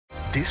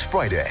This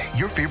Friday,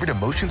 your favorite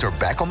emotions are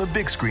back on the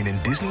big screen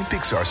in Disney and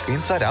Pixar's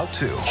Inside Out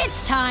 2.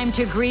 It's time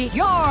to greet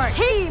your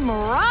Team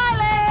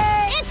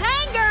Riley. It's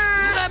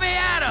anger. Let me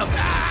at him.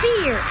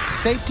 Fear.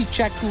 Safety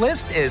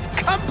checklist is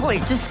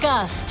complete.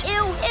 Disgust.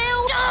 Ew.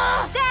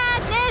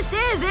 Sadness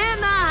is in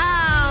the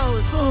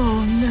house.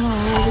 Oh, no.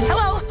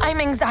 Hello, I'm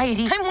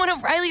anxiety. I'm one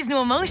of Riley's new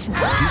emotions.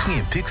 Disney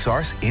and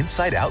Pixar's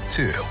Inside Out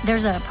 2.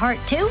 There's a part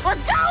 2? We're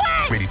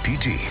going! Rated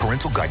PG.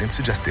 Parental guidance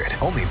suggested.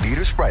 Only in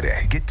theaters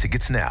Friday. Get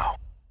tickets now.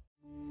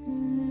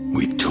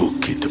 We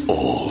took it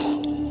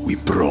all. We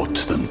brought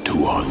them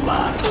to our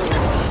land.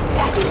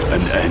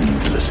 An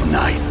endless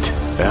night,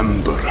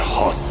 ember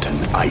hot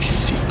and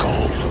icy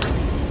cold.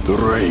 The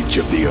rage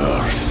of the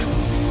earth.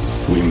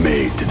 We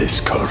made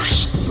this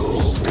curse.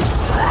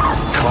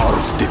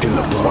 Carved it in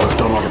the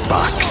blood on our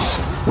backs.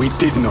 We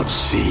did not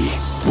see.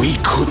 We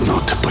could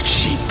not, but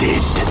she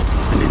did.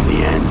 And in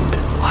the end...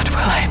 What will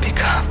I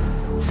become?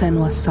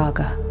 Senua's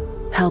Saga.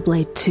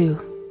 Hellblade 2.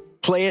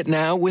 Play it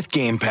now with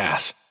Game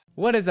Pass.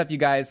 What is up, you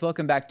guys?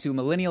 Welcome back to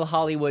Millennial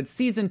Hollywood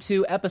Season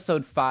 2,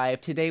 Episode 5.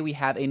 Today we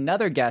have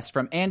another guest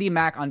from Andi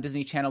Mack on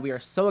Disney Channel. We are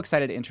so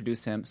excited to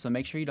introduce him, so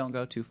make sure you don't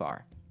go too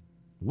far.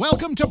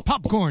 Welcome to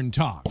Popcorn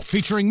Talk,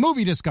 featuring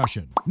movie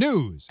discussion,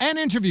 news, and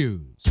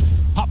interviews.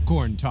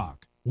 Popcorn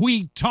Talk.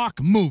 We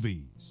talk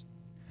movies.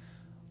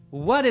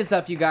 What is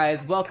up, you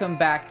guys? Welcome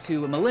back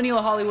to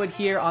Millennial Hollywood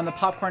here on the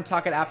Popcorn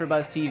Talk at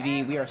AfterBuzz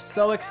TV. We are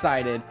so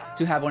excited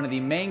to have one of the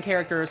main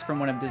characters from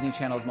one of Disney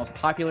Channel's most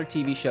popular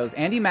TV shows,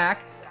 Andi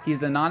Mack. He's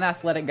the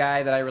non-athletic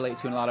guy that I relate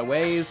to in a lot of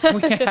ways.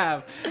 We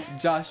have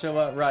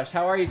Joshua Rush.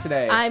 How are you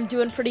today? I'm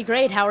doing pretty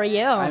great. How are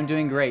you? I'm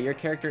doing great. Your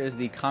character is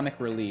the comic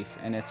relief,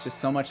 and it's just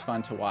so much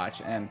fun to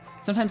watch. And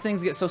sometimes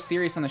things get so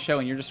serious on the show,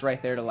 and you're just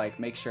right there to like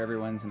make sure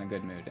everyone's in a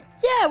good mood.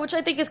 Yeah, which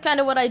I think is kind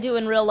of what I do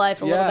in real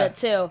life a little bit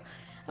too.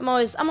 I'm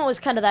always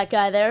kind of that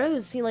guy there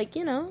who's here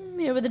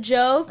with a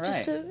joke,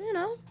 just to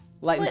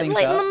Lighten things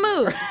lighten up. the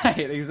mood.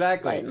 Right,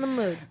 exactly. Lighten the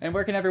mood. And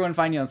where can everyone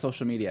find you on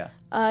social media?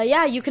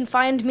 You can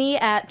find me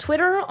at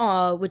Twitter,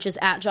 which is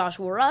at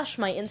Joshua Rush.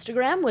 My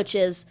Instagram, which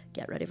is,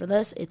 get ready for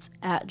this, it's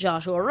at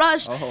Joshua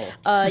Rush.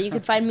 Oh. You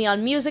can find me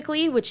on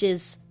Musical.ly, which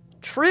is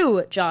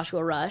True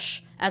Joshua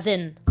Rush, as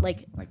in,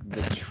 like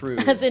the true.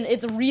 As in,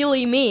 it's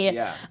really me.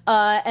 Yeah.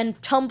 And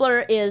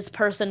Tumblr is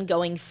Person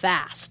Going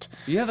Fast.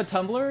 You have a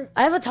Tumblr?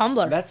 I have a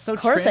Tumblr. That's so trendy.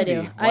 Of course I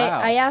do.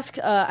 Wow.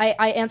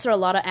 I answer a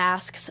lot of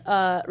asks.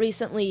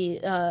 Recently,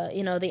 the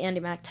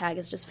Andi Mack tag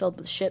is just filled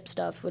with ship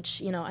stuff,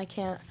 which, I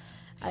can't...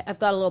 I've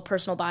got a little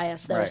personal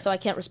bias there, so I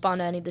can't respond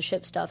to any of the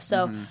ship stuff.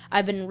 So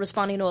I've been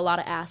responding to a lot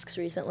of asks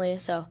recently.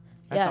 So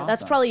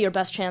that's probably your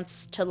best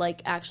chance to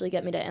actually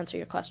get me to answer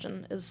your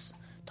question is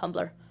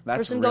Tumblr.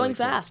 That's really cool.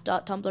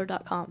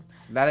 persongoingfast.tumblr.com.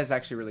 That is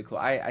actually really cool.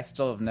 I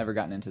still have never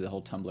gotten into the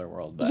whole Tumblr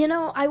world. But.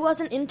 I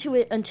wasn't into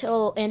it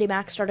until Andi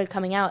Mack started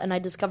coming out, and I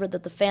discovered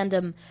that the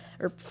fandom,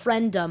 or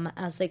friendom,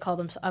 as they call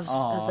themselves,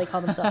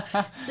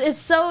 it's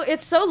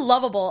so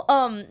lovable.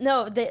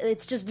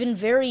 It's just been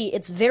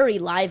very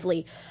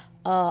lively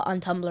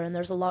on Tumblr, and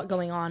there's a lot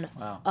going on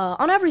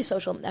on every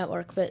social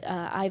network. But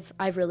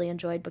I've really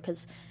enjoyed,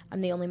 because I'm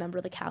the only member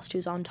of the cast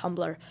who's on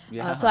Tumblr.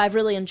 Yeah. So I've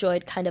really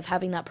enjoyed kind of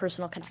having that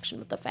personal connection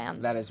with the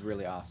fans. That is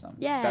really awesome.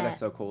 Yeah. That is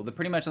so cool. The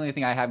pretty much only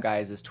thing I have,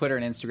 guys, is Twitter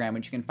and Instagram,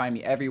 which you can find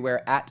me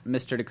everywhere at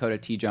Mr. Dakota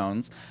T.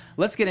 Jones.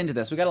 Let's get into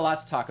this. We got a lot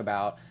to talk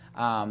about.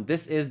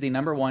 This is the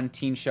 #1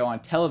 teen show on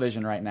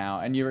television right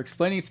now, and you were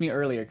explaining it to me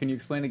earlier. Can you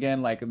explain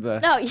again,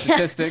 the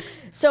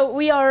statistics? So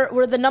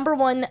we're the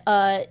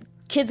 #1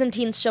 kids and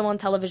teens show on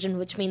television,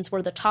 which means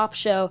we're the top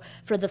show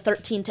for the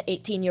 13 to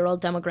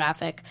 18-year-old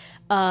demographic.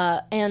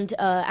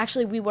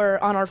 Actually, we were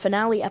on our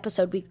finale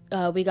episode.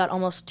 We got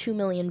almost 2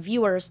 million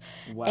viewers,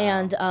 wow.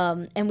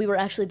 and we were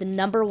actually the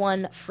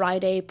 #1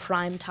 Friday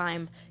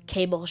primetime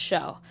cable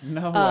show.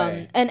 No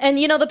way. And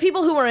the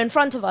people who were in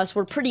front of us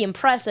were pretty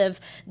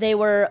impressive. They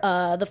were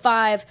The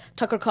Five,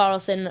 Tucker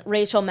Carlson,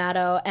 Rachel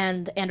Maddow,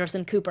 and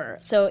Anderson Cooper.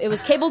 So it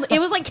was cable. It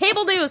was like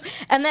cable news,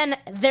 and then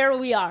there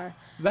we are.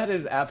 That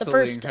is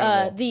absolutely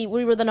incredible.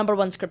 We were the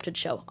 #1 scripted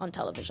show on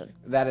television.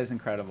 That is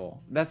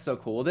incredible. That's so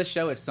cool. This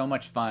show is so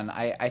much fun.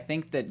 I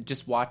think that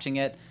just watching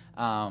it,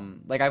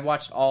 I've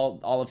watched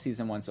all of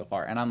season 1 so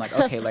far, and I'm like,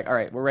 okay, all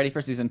right, we're ready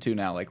for season 2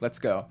 now. Let's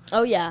go.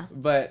 Oh yeah.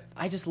 But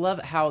I just love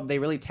how they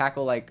really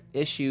tackle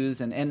issues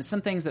and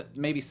some things that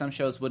maybe some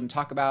shows wouldn't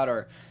talk about,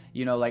 or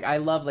I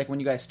love when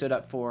you guys stood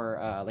up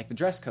for the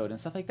dress code and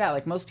stuff like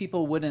that. Most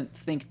people wouldn't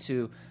think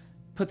to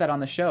put that on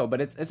the show, but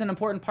it's an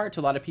important part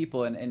to a lot of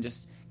people, and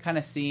just kind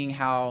of seeing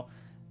how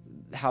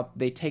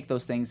they take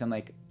those things and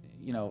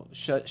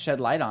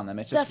shed light on them.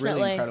 It's just Definitely.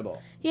 really incredible.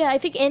 Yeah, I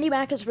think Andi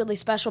Mack is really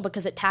special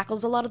because it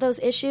tackles a lot of those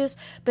issues,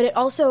 but it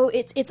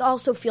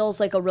also feels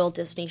like a real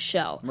Disney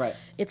show. Right.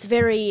 It's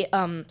very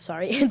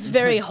it's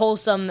very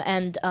wholesome,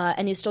 and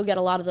you still get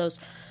a lot of those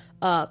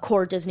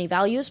core Disney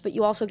values, but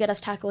you also get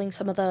us tackling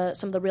some of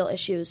the real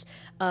issues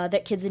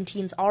that kids and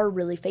teens are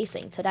really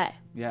facing today.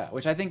 Yeah,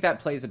 which I think that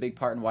plays a big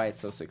part in why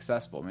it's so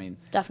successful. I mean,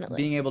 definitely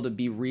being able to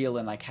be real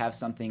and have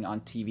something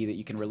on TV that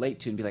you can relate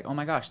to and be like, oh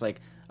my gosh,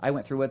 I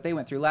went through what they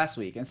went through last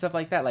week and stuff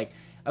like that.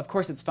 of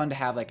course, it's fun to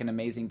have like an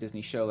amazing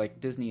Disney show. Like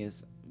Disney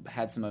has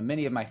had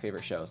many of my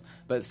favorite shows,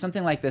 but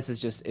something like this is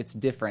just it's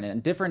different,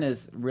 and different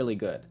is really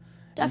good.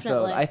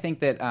 Definitely. And so I think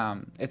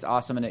that it's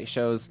awesome, and it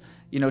shows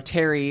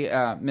Terry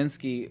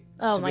Minsky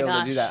Oh to my be able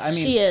gosh, to do that. I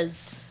mean, she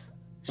is.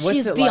 what's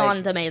She's it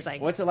beyond like,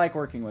 amazing. What's it like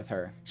working with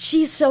her?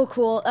 She's so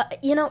cool.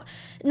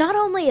 Not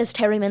only is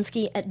Terry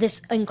Minsky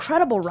this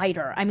incredible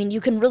writer, I mean, you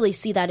can really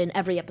see that in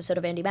every episode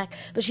of Andi Mack,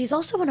 but she's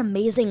also an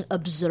amazing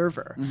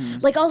observer.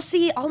 Like,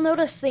 I'll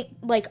notice,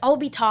 I'll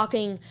be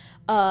talking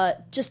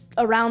just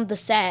around the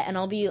set, and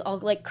I'll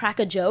like crack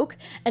a joke,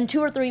 and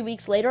 2 or 3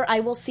 weeks later,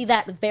 I will see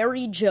that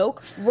very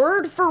joke,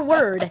 word for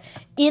word,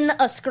 in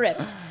a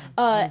script.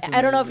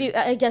 I don't know if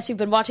I guess you've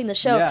been watching the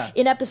show. Yeah.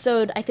 In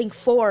episode, I think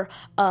 4,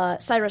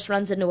 Cyrus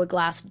runs into a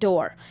glass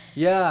door.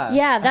 Yeah.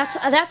 Yeah,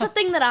 that's a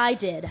thing that I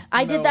did.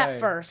 I did that way.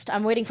 first.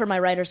 I'm waiting for my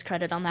writer's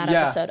credit on that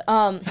Yeah. episode.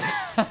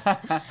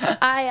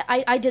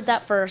 I did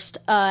that first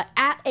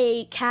at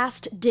a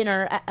cast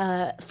dinner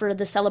for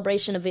the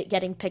celebration of it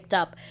getting picked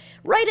up.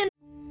 Right in.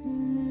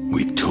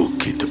 We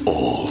took it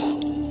all.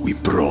 We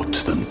brought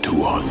them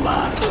to our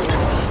land.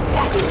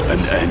 An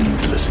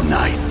endless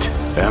night,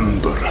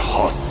 ember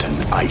hot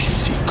and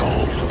icy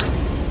cold.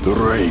 The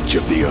rage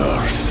of the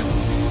earth.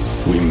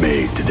 We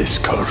made this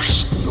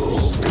curse.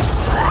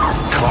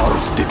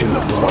 Carved it in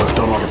the blood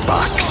on our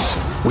backs.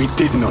 We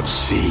did not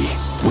see.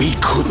 We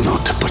could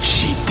not, but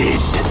she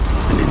did.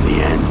 And in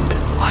the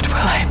end, What will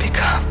I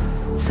become?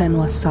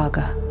 Senwa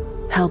Saga.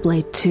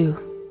 Hellblade 2.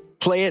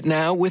 Play it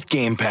now with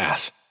Game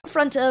Pass. In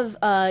front of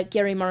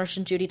Gary Marsh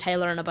and Judy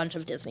Taylor and a bunch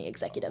of Disney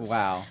executives.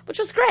 Wow. Which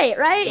was great,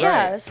 right?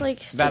 Yeah, it's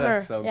like super. That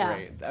is so yeah.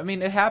 great. I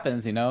mean, it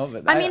happens,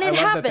 But I mean, it love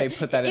happened. that they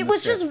put that in it the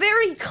was script. just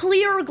very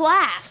clear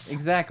glass.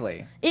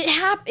 Exactly.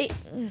 It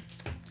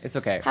It's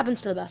okay.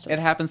 happens to the best of us.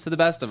 It happens to the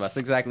best of us.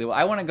 Exactly. Well,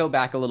 I want to go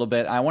back a little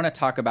bit. I want to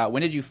talk about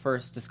when did you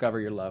first discover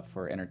your love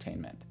for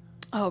entertainment?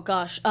 Oh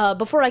gosh,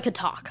 before I could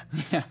talk,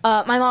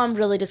 my mom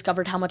really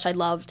discovered how much I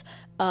loved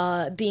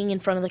being in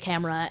front of the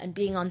camera and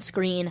being on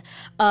screen.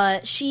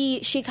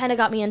 She kind of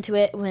got me into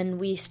it when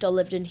we still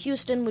lived in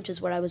Houston, which is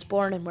where I was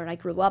born and where I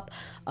grew up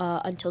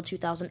until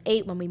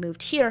 2008 when we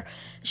moved here.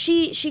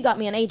 She got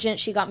me an agent.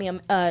 She got me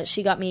an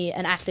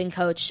acting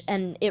coach,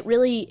 and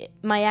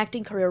my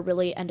acting career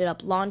really ended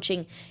up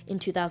launching in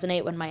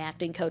 2008 when my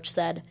acting coach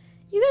said,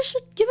 "You guys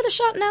should give it a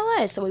shot in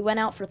LA." So we went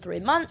out for 3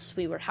 months.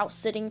 We were house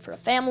sitting for a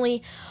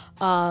family.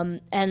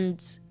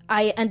 And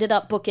I ended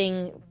up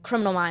booking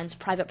Criminal Minds,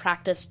 Private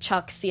Practice,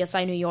 Chuck,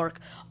 CSI New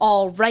York,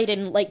 all right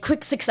in like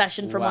quick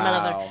succession from one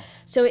another.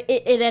 So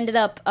it ended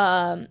up,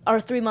 our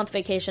 3-month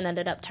vacation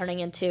ended up turning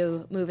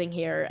into moving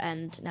here,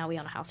 and now we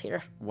own a house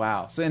here.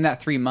 Wow. So in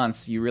that 3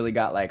 months, you really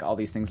got like all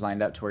these things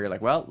lined up to where you're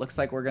like, well, looks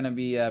like we're going to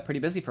be pretty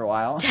busy for a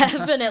while.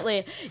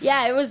 Definitely.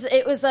 Yeah, it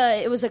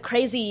was a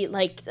crazy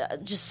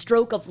just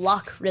stroke of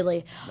luck,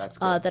 really. That's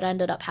cool. That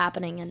ended up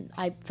happening, and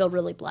I feel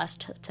really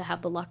blessed to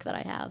have the luck that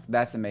I have.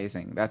 That's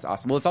amazing. That's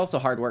awesome. Well, it's also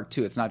hard work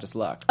too. It's not just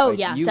luck. Oh,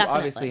 yeah, you definitely.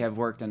 obviously have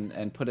worked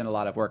and put in a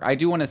lot of work. I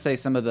do want to say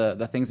some of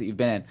the things that you've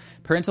been in.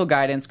 Parental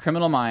Guidance,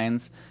 Criminal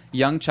Minds,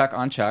 Young Chuck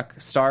on Chuck,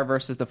 Star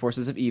versus the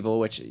Forces of Evil,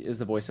 which is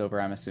the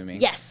voiceover, I'm assuming.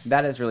 Yes.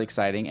 That is really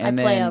exciting. And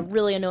I play a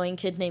really annoying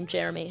kid named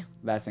Jeremy.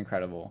 That's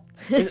incredible.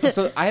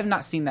 So I have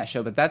not seen that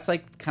show, but that's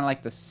like kind of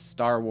like the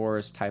Star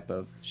Wars type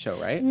of show,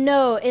 right?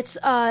 No, it's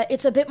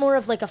a bit more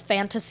of like a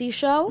fantasy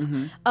show.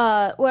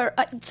 Where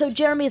so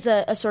Jeremy's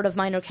a sort of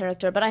minor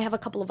character, but I have a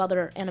couple of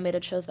other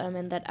animated shows that I'm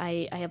in that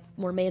I have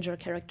more major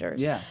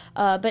characters. Yeah.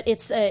 But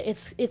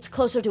it's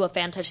closer to a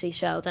fantasy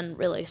show than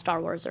really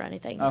Star Wars or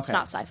anything. It's Okay.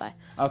 not sci-fi.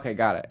 Okay,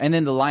 got it. And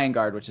then the Lion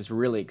Guard, which is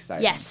really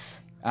exciting. Yes.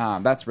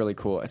 That's really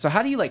cool. So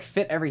how do you like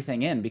fit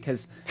everything in?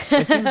 Because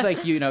it seems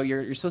like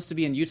you're supposed to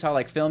be in Utah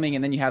like filming,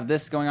 and then you have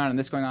this going on and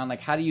this going on. Like,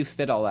 how do you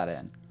fit all that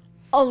in?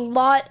 A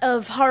lot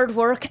of hard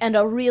work and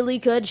a really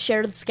good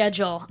shared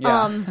schedule.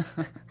 Yeah.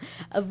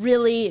 A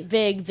really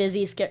big,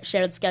 busy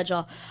shared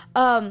schedule.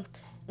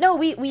 No,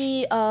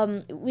 we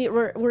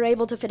were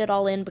able to fit it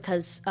all in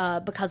because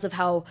of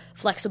how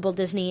flexible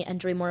Disney and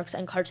DreamWorks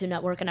and Cartoon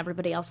Network and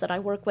everybody else that I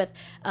work with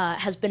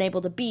has been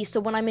able to be. So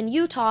when I'm in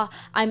Utah,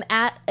 I'm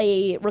at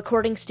a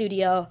recording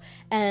studio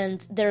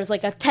and there's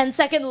like a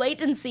 10-second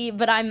latency,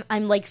 but I'm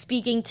like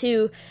speaking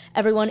to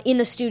everyone in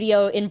a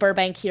studio in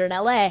Burbank here in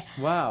LA.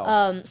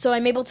 Wow. So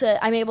I'm able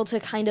to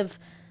kind of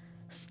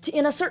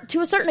to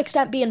a certain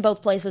extent be in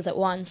both places at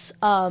once,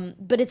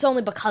 but it's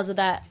only because of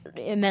that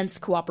immense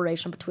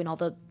cooperation between all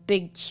the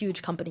big,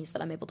 huge companies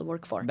that I'm able to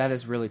work for. That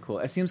is really cool.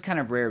 It seems kind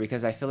of rare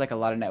because I feel like a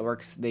lot of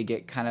networks, they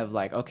get kind of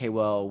like, okay,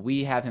 well,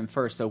 we have him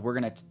first, so we're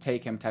going to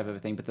take him type of a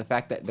thing. But the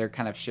fact that they're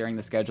kind of sharing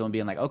the schedule and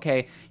being like,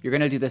 okay, you're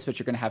going to do this, but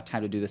you're going to have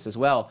time to do this as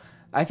well.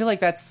 I feel like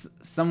that's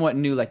somewhat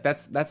new. Like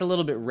that's a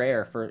little bit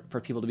rare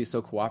for people to be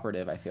so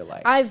cooperative, I feel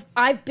like.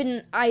 I've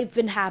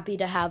been happy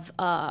to have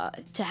all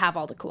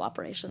the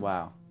cooperation.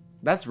 Wow.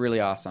 That's really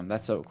awesome.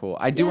 That's so cool.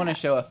 I do want to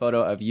show a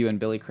photo of you and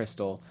Billy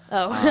Crystal.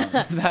 Oh.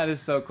 That is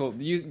so cool.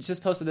 You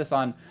just posted this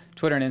on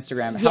Twitter and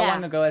Instagram. How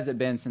long ago has it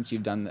been since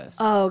you've done this?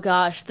 Oh,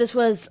 gosh. This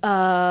was,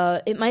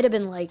 it might have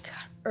been like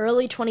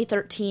early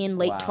 2013,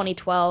 late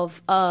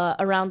 2012,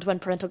 around when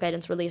Parental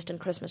Guidance released in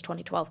Christmas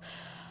 2012.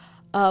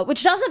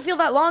 Which doesn't feel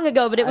that long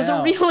ago, but it was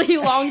a really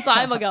long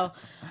time ago.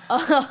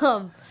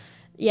 I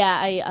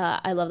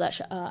love that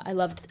show. I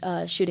loved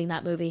shooting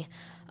that movie.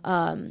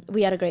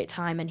 We had a great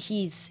time, and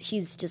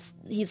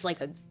he's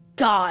like a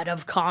god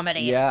of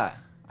comedy. Yeah,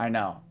 I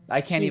know. I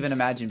can't even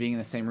imagine being in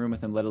the same room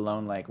with him, let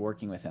alone like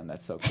working with him.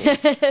 That's so cool.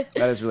 That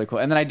is really cool.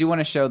 And then I do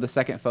want to show the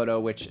second photo,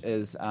 which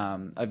is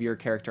of your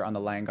character on the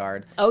Lion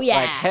Guard. Oh yeah,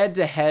 like head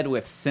to head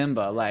with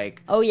Simba.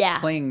 Like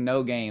playing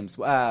no games.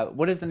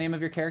 What is the name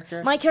of your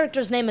character? My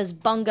character's name is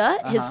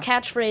Bunga. His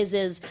catchphrase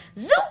is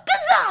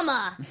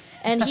Zukazama,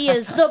 and he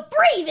is the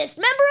bravest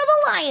member of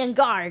the Lion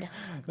Guard.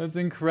 That's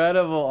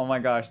incredible. Oh my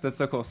gosh, that's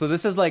so cool. So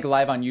this is like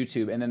live on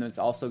YouTube, and then it's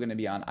also going to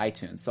be on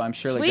iTunes. So I'm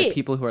sure like the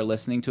people who are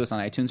listening to us on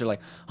iTunes are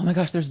like, oh my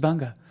gosh, there's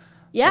Bunga.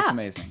 Yeah. That's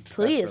amazing.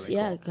 Please,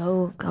 really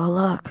cool. go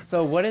look.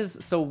 So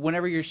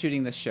whenever you're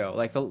shooting this show,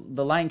 like the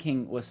Lion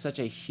King was such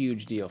a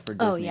huge deal for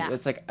Disney. Oh, yeah.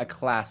 It's like a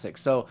classic.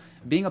 So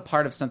being a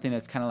part of something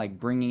that's kind of like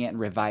bringing it and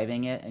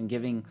reviving it and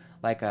giving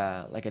like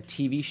a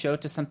TV show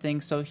to something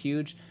so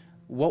huge,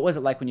 what was it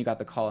like when you got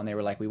the call and they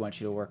were like, we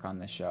want you to work on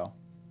this show?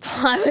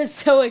 I was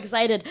so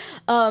excited.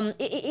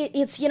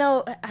 It's, you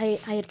know, I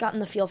had gotten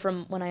the feel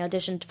from when I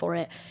auditioned for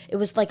it. It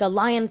was like a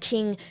Lion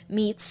King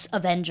meets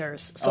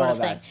Avengers sort of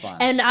thing. That's fun.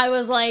 And I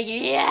was like,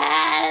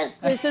 yes,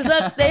 this is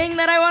a thing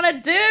that I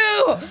want to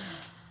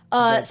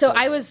do. So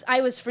I was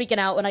freaking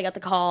out when I got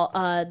the call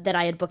that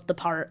I had booked the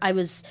part.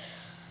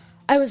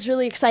 I was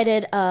really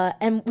excited,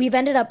 and we've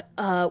ended up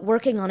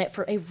working on it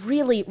for a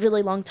really,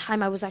 really long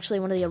time. I was actually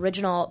one of the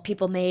original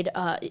people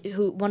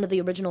one of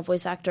the original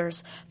voice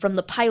actors from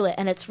the pilot,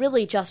 and it's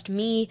really just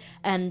me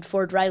and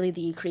Ford Riley,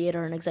 the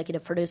creator and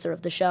executive producer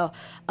of the show,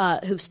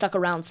 who've stuck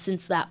around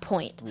since that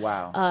point.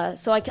 Wow.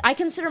 So I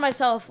consider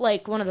myself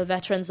like one of the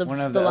veterans of the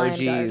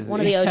Lion Guard. One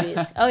of the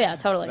OGs. Oh yeah,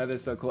 totally. That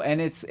is so cool. And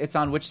it's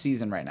on which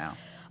season right now?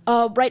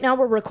 Right now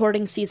we're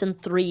recording season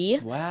 3.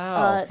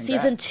 Wow.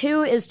 Season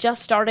 2 is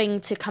just starting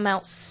to come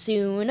out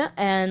soon,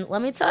 and let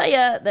me tell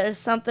you, there's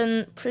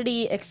something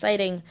pretty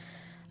exciting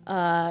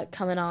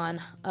coming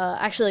on.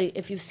 Actually,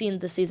 if you've seen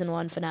the season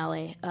 1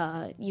 finale,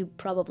 you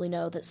probably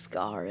know that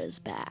Scar is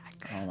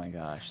back. Oh my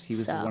gosh. He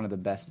was one of the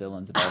best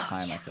villains of all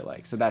time, I feel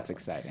like. So that's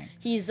exciting.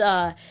 He's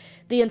the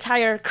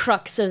entire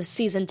crux of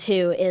season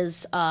 2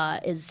 is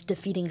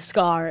defeating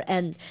Scar,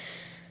 and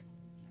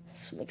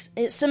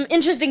some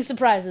interesting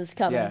surprises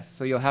coming. Yes,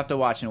 so you'll have to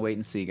watch and wait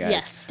and see, guys.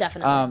 Yes,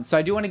 definitely. So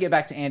I do want to get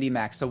back to Andi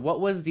Mack. So what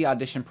was the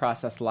audition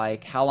process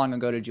like? How long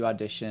ago did you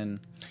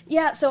audition?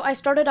 Yeah, so I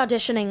started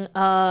auditioning,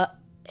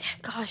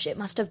 it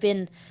must have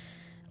been,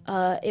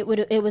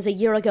 it was a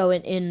year ago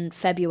in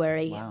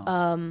February.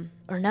 Wow.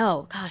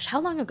 How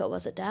long ago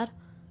was it, Dad?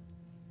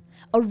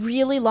 A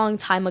really long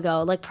time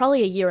ago, like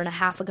probably a year and a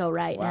half ago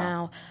right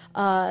now.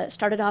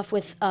 Started off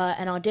with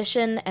an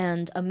audition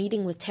and a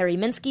meeting with Terry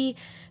Minsky,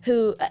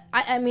 who,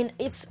 I mean,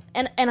 it's,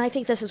 and I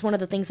think this is one of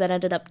the things that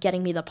ended up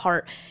getting me the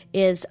part,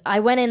 is I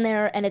went in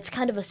there, and it's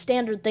kind of a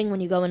standard thing when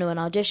you go into an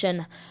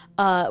audition,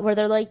 where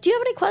they're like, do you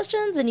have any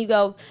questions? And you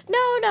go,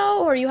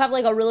 no, or you have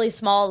like a really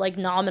small, like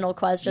nominal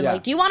question,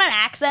 like, do you want an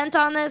accent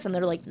on this? And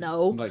they're like,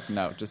 no. Like,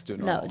 no, just do it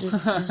normal. No,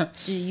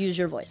 just use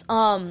your voice.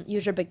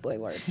 Use your big boy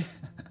words.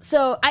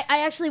 So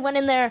I actually went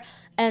in there,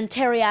 and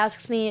Terry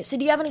asks me, so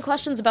do you have any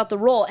questions about the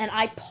role? And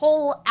I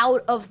pull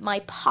out of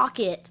my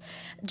pocket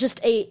just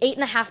a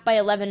 8.5 by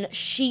 11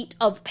 sheet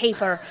of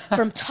paper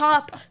from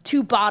top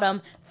to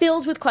bottom,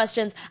 filled with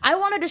questions. I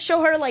wanted to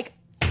show her, like,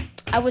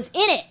 I was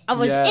in it.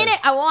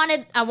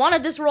 I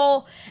wanted this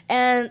role,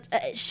 and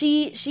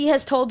she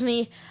has told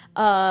me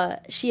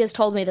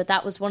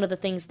that was one of the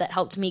things that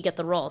helped me get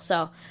the role.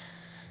 So.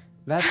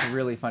 That's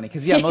really funny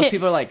because most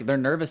people are like, they're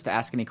nervous to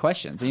ask any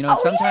questions. And,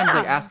 sometimes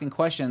like asking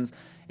questions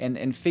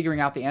and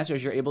figuring out the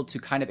answers, you're able to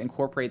kind of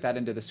incorporate that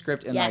into the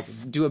script and like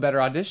do a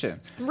better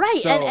audition. Right.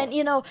 So,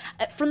 and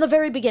from the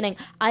very beginning,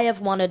 I have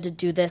wanted to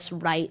do this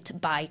right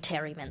by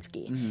Terry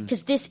Minsky,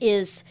 because this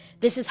is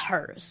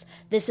hers.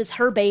 This is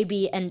her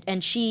baby,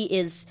 and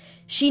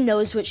she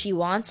knows what she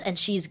wants, and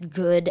she's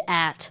good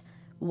at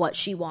what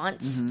she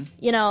wants.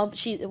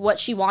 What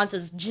she wants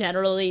is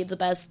generally the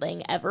best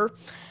thing ever.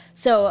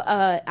 So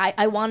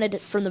I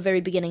wanted from the very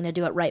beginning to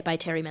do it right by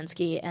Terry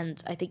Minsky,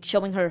 and I think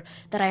showing her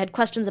that I had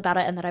questions about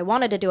it and that I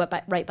wanted to do it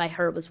right by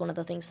her was one of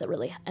the things that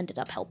really ended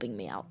up helping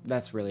me out.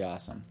 That's really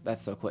awesome.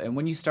 That's so cool. And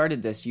when you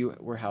started this, you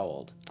were how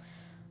old?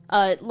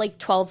 Like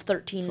 12,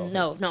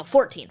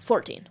 13,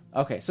 14.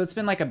 Okay, so it's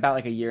been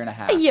about a year and a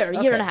half. A year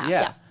and a half,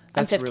 yeah.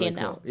 I'm 15 really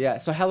now. Cool. Yeah,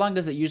 so how long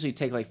does it usually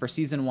take, like for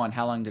season 1,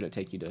 how long did it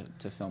take you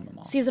to film them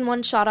all? Season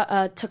 1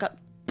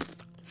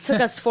 took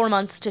us 4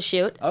 months to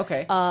shoot.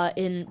 Okay.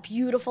 In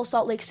beautiful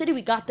Salt Lake City.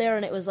 We got there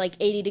and it was like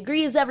 80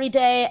 degrees every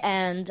day,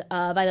 and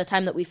by the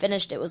time that we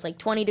finished, it was like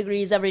 20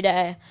 degrees every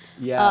day.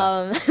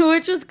 Yeah.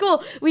 Which was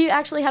cool. We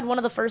actually had one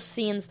of the first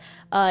scenes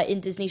in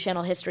Disney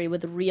Channel history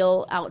with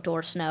real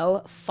outdoor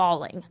snow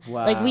falling.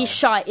 Wow. Like we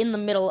shot in the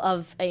middle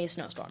of a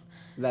snowstorm.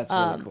 That's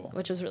really cool.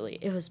 Which was really,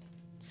 it was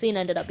scene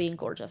ended up being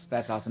gorgeous.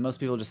 That's awesome. Most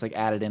people just like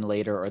add it in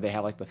later, or they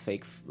have like the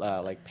fake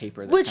like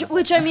paper. That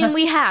Which I mean,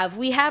 we have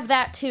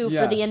that too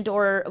for the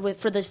indoor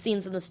for the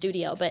scenes in the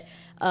studio. But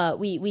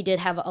we did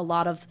have a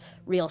lot of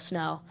real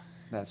snow.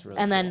 That's really.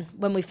 And cool. then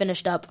when we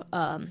finished up,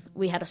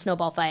 we had a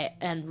snowball fight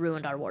and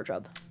ruined our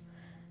wardrobe.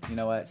 You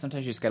know what?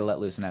 Sometimes you just gotta let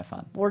loose and have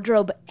fun.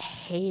 Wardrobe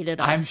hated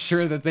us. I'm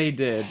sure that they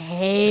did.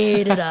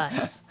 Hated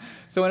us.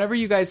 So whenever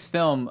you guys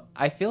film,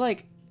 I feel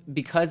like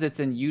because it's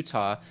in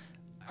Utah,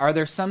 are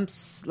there some,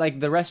 like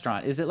the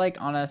restaurant, is it like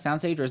on a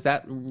soundstage, or is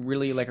that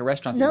really like a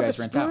restaurant that you guys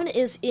rent out? No, the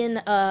Spoon is in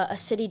a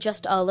city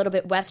just a little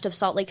bit west of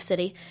Salt Lake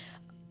City.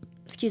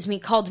 Excuse me,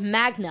 called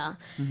Magna,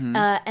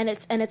 and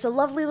it's a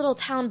lovely little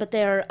town. But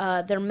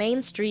their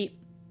main street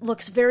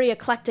looks very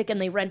eclectic,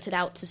 and they rent it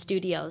out to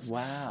studios.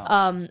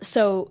 Wow.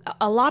 So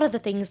a lot of the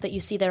things that you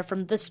see there,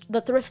 from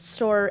the thrift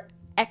store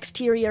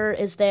exterior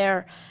is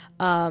there.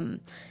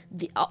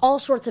 All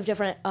sorts of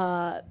different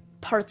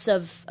parts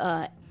of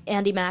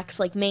Andi Mack's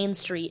like Main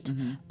Street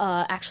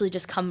actually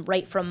just come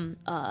right from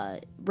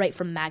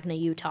Magna,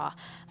 Utah.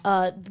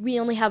 We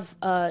only have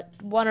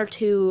 1 or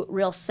 2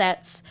 real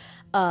sets,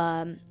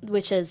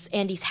 which is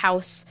Andy's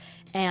house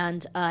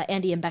and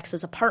Andy and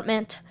Bex's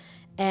apartment.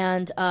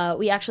 And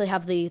we actually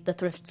have the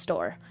thrift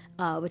store,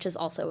 which is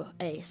also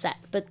a set.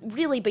 But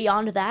really,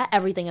 beyond that,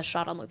 everything is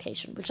shot on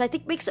location, which I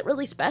think makes it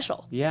really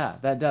special. Yeah,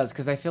 that does,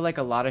 because I feel like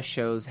a lot of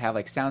shows have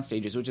like sound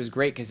stages, which is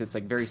great because it's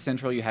like very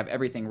central. You have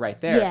everything right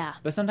there. Yeah.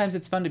 But sometimes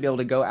it's fun to be able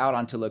to go out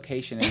onto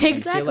location and,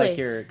 Exactly. and feel like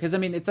you're, because I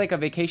mean, it's like a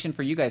vacation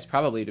for you guys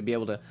probably to be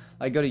able to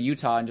like go to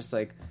Utah and just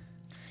like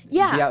be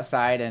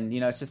outside, and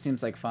it just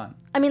seems like fun.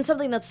 I mean,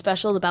 something that's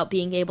special about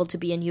being able to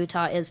be in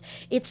Utah is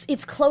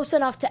it's close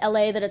enough to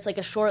LA that it's like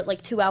a short,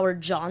 like 2-hour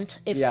jaunt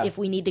if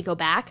we need to go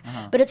back.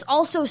 But it's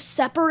also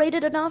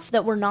separated enough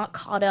that we're not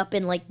caught up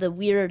in like the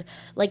weird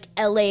like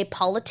LA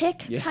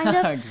politic kind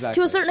of exactly.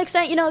 to a certain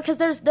extent, because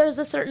there's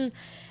a certain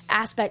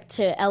aspect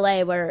to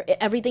LA where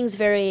everything's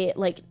very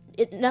like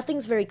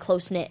nothing's very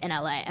close knit in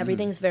LA.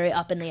 Everything's very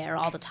up in the air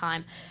all the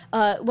time.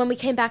 When we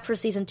came back for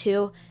season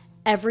 2.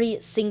 Every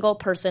single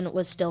person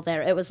was still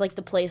there. It was like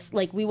the place,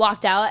 like we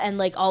walked out and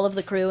like all of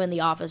the crew in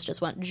the office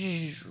just went,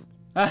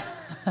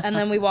 and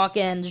then we walk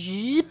in.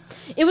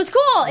 It was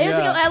cool. It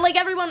was like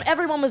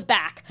everyone was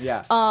back.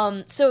 Yeah.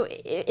 So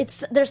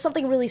there's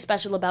something really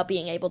special about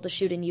being able to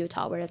shoot in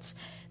Utah, where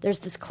there's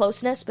this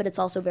closeness, but it's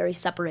also very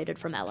separated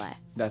from LA.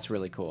 That's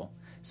really cool.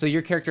 So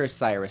your character is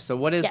Cyrus. So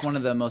what is Yes. one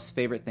of the most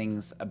favorite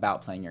things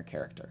about playing your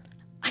character?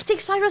 I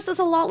think Cyrus is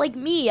a lot like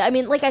me. I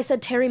mean, like I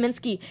said, Terry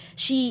Minsky,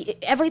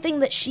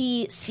 everything that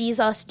she sees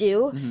us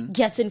do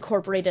gets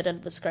incorporated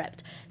into the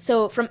script.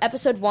 So from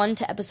episode 1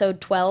 to episode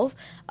 12,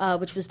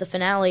 which was the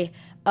finale,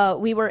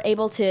 we were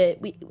able to...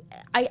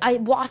 I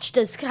watched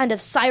as kind of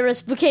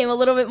Cyrus became a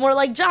little bit more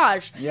like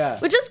Josh,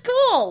 which is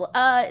cool.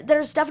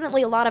 There's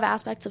definitely a lot of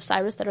aspects of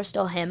Cyrus that are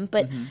still him,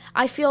 but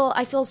I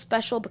feel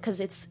special because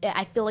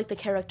I feel like the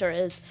character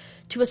is,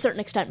 to a certain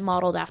extent,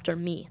 modeled after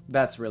me.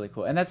 That's really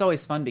cool. And that's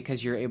always fun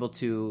because you're able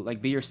to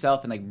like be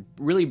yourself and like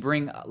really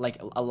bring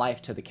like a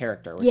life to the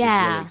character, which is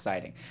really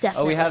exciting.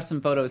 Definitely. Oh, we have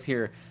some photos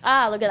here.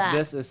 Ah, look at that.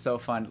 This is so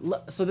fun.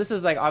 So this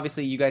is like,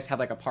 obviously you guys have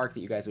like a park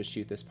that you guys would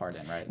shoot this part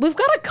in, right? We've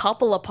got a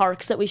couple of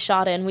parks that we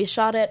shot in. We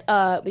shot at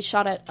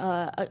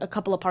a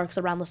couple of parks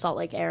around the Salt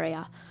Lake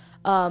area.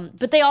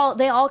 But they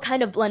all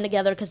kind of blend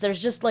together because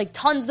there's just like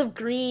tons of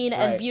green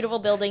and beautiful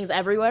buildings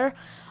everywhere.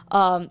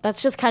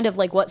 That's just kind of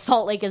like what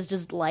Salt Lake is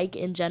just like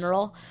in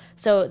general.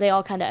 So they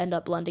all kind of end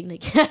up blending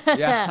together.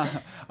 Yeah.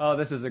 Oh,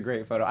 this is a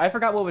great photo. I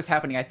forgot what was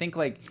happening. I think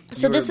like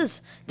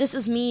this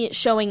is me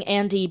showing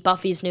Andy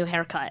Buffy's new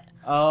haircut.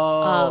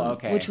 Oh,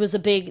 okay. Which was a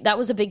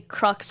big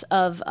crux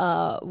of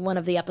one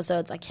of the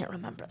episodes. I can't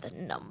remember the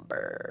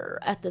number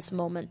at this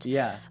moment.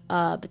 Yeah.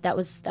 But that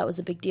was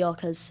a big deal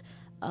because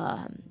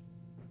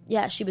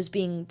she was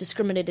being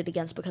discriminated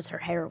against because her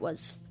hair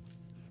was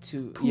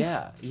poof.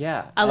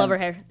 Yeah. I love her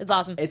hair. It's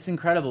awesome. It's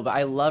incredible, but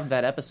I loved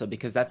that episode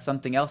because that's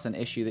something else, an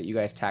issue that you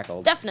guys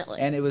tackled.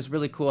 Definitely. And it was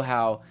really cool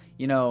how,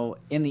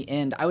 in the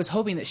end, I was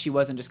hoping that she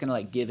wasn't just going to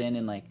like give in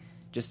and like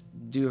just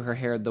do her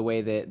hair the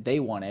way that they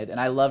wanted. And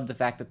I loved the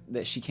fact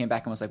that she came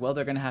back and was like, well,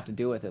 they're going to have to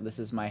deal with it. This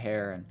is my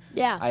hair. And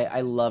yeah,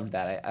 I loved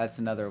that. That's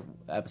another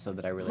episode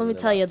that I really Let me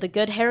tell you, the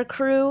Good Hair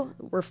crew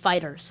were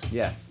fighters.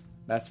 Yes.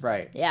 That's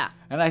right. Yeah.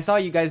 And I saw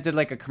you guys did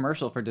like a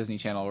commercial for Disney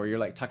Channel where you're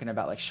like talking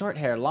about like short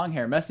hair, long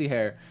hair, messy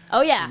hair.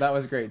 Oh, yeah. That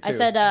was great too. I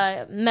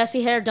said,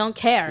 messy hair, don't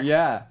care.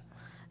 Yeah.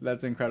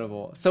 That's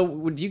incredible. So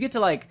would you get to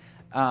like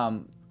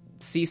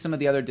see some of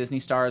the other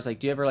Disney stars? Like,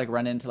 do you ever like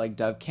run into like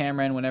Dove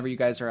Cameron whenever you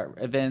guys are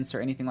at events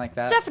or anything like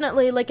that?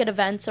 Definitely, like at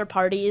events or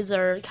parties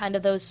or kind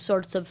of those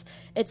sorts of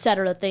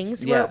etc.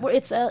 things. Yeah.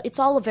 It's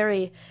all a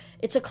very...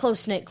 it's a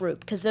close knit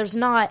group because there's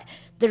not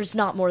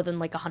more than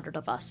like 100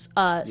 of us.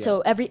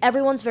 So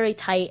everyone's very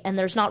tight, and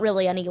there's not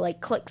really any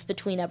like cliques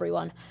between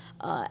everyone.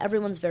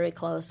 Everyone's very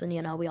close, and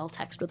we all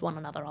text with one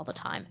another all the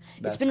time.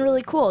 It's been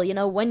really cool.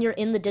 When you're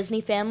in the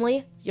Disney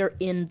family, you're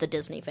in the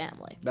Disney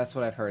family. That's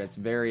what I've heard. It's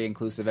very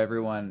inclusive.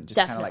 Everyone just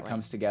kind of like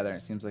comes together, and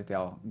it seems like they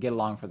all get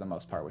along for the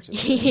most part, which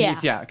is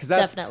yeah, because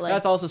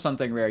that's also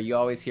something rare. You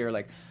always hear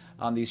like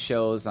on these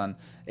shows on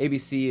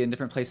ABC and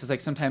different places,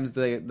 like sometimes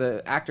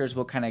the actors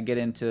will kind of get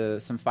into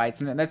some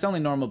fights, and that's only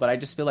normal. But I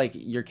just feel like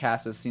your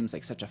cast seems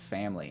like such a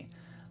family.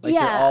 Like,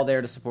 you're all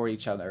there to support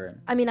each other.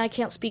 I mean, I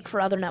can't speak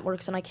for other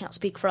networks, and I can't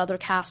speak for other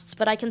casts,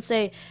 but I can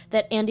say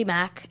that Andi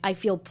Mack, I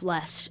feel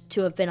blessed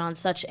to have been on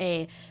such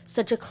a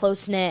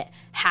close-knit,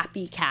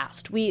 happy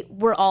cast.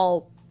 We're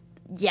all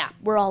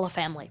a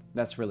family.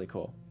 That's really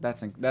cool.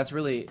 That's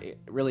really,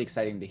 really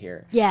exciting to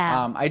hear.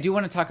 Yeah. I do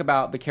want to talk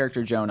about the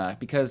character Jonah,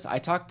 because I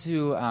talked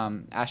to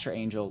Asher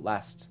Angel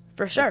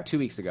For sure. 2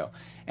 weeks ago,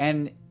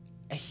 and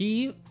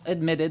he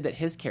admitted that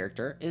his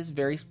character is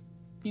very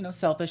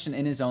selfish and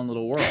in his own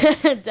little world.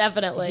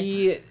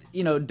 Definitely.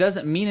 He,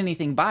 doesn't mean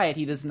anything by it.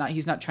 He's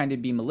not trying to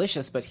be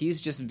malicious, but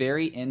he's just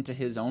very into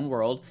his own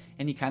world,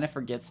 and he kind of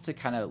forgets to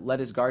kind of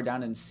let his guard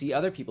down and see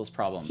other people's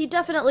problems. He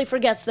definitely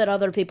forgets that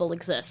other people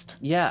exist.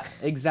 Yeah,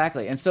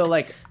 exactly. And so,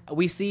 like,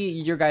 we see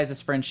your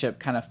guys' friendship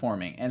kind of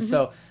forming. And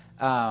so,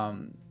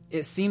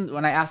 it seemed,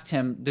 when I asked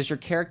him, does your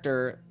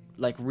character,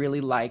 like, really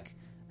like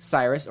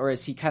Cyrus, or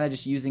is he kind of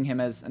just using him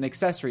as an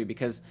accessory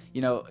because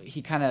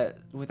he kind of,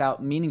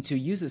 without meaning to,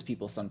 uses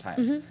people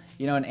sometimes.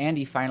 And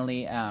Andi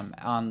finally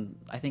on,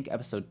 I think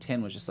episode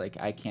 10 was just like,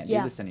 I can't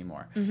do this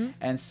anymore.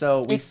 And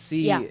so we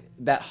see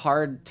that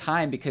hard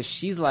time because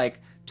she's like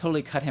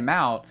totally cut him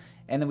out,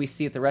 and then we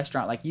see at the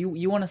restaurant like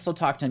you want to still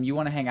talk to him, you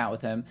want to hang out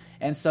with him.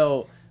 And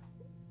so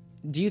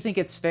do you think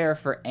it's fair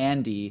for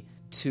Andi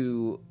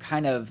to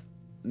kind of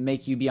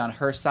make you be on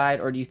her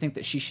side, or do you think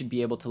that she should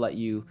be able to let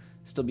you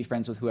still be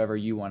friends with whoever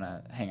you want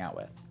to hang out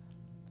with?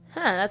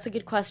 That's a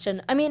good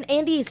question. I mean,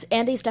 Andy's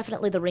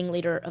definitely the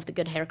ringleader of the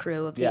Good Hair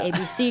crew, of the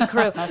ABC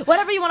crew,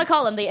 whatever you want to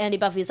call them, the Andi,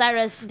 Buffy,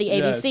 Cyrus, the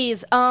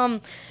ABCs.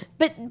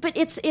 But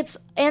it's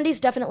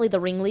Andy's definitely the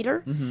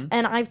ringleader,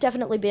 and I've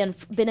definitely been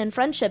in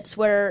friendships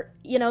where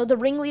the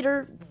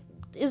ringleader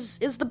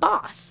is the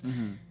boss.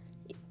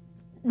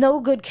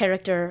 No good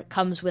character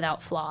comes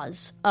without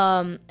flaws.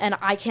 And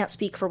I can't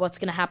speak for what's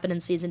going to happen in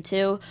season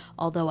 2,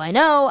 although I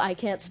know I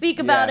can't speak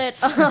about it.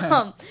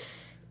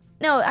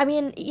 No, I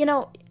mean,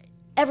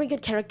 every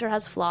good character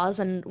has flaws,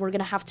 and we're going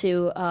to have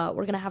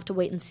to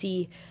wait and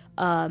see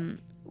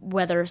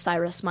whether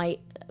Cyrus might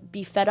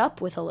be fed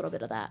up with a little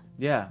bit of that.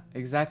 Yeah,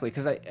 exactly.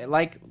 Because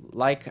like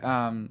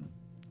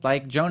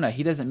Jonah,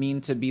 he doesn't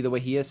mean to be the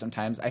way he is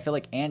sometimes. I feel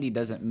like Andi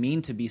doesn't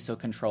mean to be so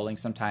controlling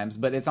sometimes,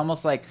 but it's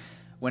almost like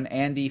when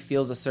Andi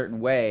feels a certain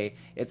way,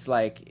 it's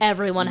like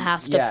everyone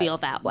has to feel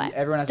that way.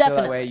 Everyone has to feel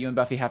that way. You and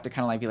Buffy have to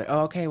kind of like be like,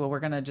 oh, okay, well, we're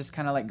gonna just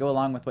kind of like go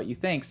along with what you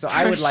think. So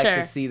I would like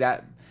to see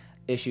that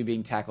issue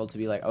being tackled, to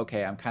be like,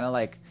 okay, I'm kind of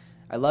like,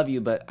 I love you,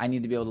 but I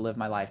need to be able to live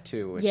my life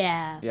too. Which,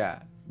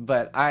 yeah.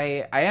 But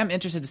I am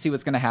interested to see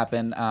what's going to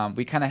happen.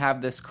 We kind of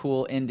have this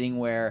cool ending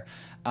where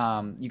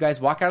you guys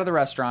walk out of the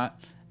restaurant,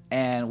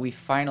 and we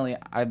finally,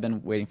 I've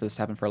been waiting for this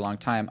to happen for a long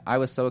time. I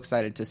was so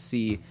excited to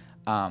see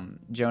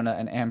Jonah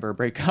and Amber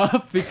break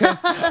up because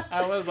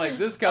I was like,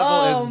 this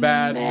couple is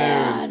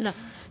bad news.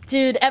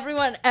 Dude,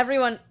 everyone,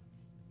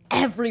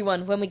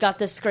 when we got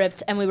this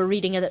script and we were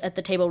reading it at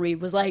the table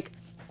read, was like,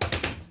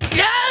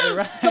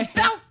 yes! It's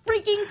about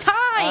freaking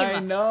time! I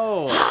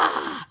know.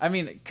 I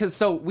mean, because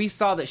so we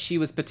saw that she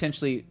was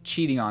potentially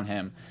cheating on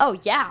him. Oh,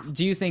 yeah.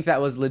 Do you think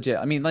that was legit?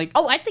 I mean, like...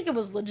 Oh, I think it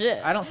was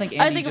legit. I don't think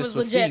Andi just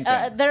was legit.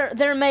 Seeing things.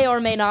 There may or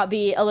may not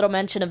be a little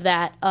mention of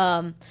that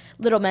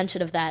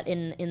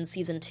in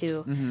season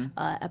 2,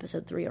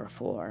 episode 3 or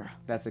 4.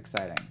 That's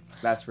exciting.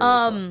 That's really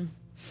cool.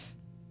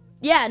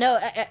 Yeah, no,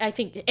 I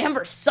think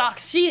Amber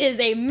sucks. She is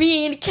a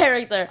mean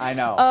character. I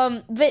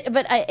know.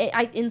 But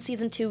I in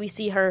season 2 we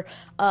see her.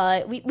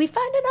 We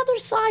find another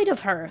side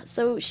of her.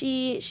 So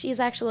she's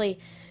actually.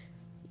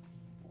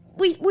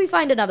 We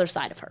find another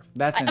side of her.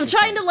 I'm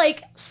trying to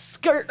like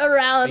skirt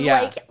around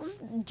like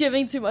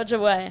giving too much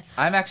away.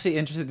 I'm actually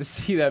interested to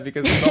see that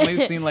because we've only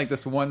seen like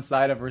this one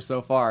side of her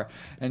so far,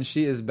 and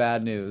she is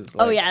bad news.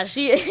 Like, oh yeah,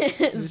 she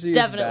is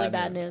definitely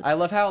bad news. I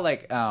love how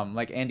like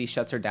Andi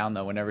shuts her down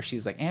though whenever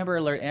she's like Amber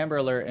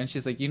Alert, and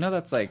she's like,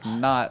 that's like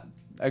not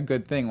a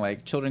good thing.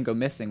 Like children go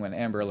missing when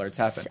Amber Alerts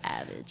happen.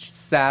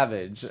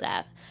 Savage.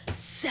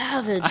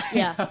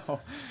 Yeah,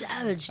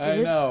 savage, dude.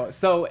 I know.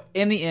 So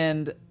in the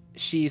end,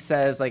 she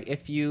says, like,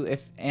 if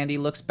Andi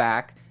looks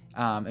back,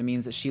 it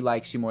means that she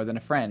likes you more than a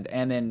friend.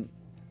 And then,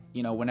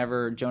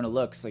 whenever Jonah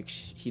looks, like,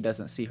 he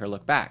doesn't see her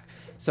look back.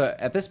 So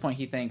at this point,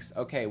 he thinks,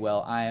 okay,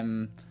 well,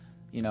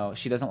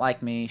 she doesn't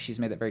like me. She's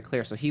made that very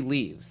clear. So he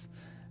leaves.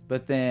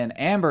 But then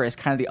Amber is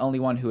kind of the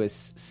only one who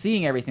is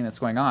seeing everything that's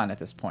going on at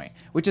this point,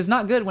 which is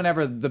not good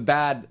whenever the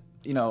bad,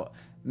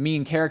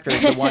 mean character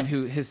is the one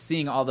who is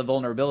seeing all the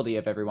vulnerability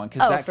of everyone,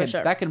 because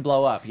that can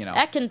blow up, you know.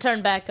 That can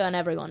turn back on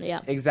everyone,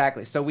 yeah.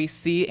 Exactly. So we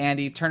see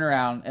Andi turn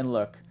around and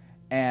look,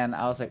 and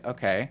I was like,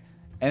 okay.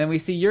 And then we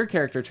see your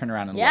character turn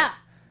around and look. Yeah.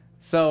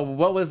 So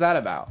what was that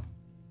about?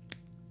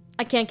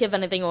 I can't give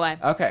anything away.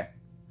 Okay.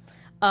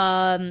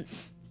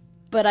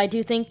 But I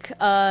do think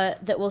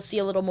that we'll see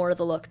a little more of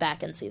the look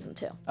back in season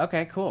 2.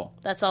 Okay, cool.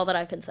 That's all that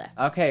I can say.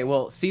 Okay,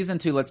 well, season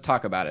 2, let's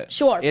talk about it.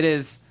 Sure. It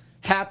is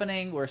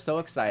happening. We're so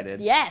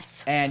excited.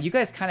 Yes. And you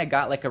guys kind of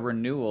got like a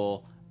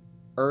renewal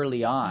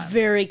early on.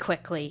 Very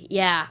quickly,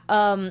 yeah.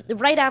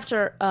 Right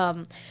after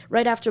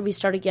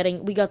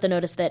we got the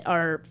notice that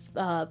our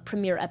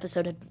premiere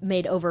episode had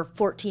made over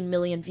 14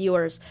 million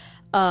viewers.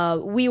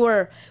 We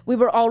were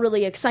all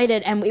really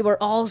excited, and we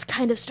were all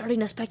kind of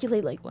starting to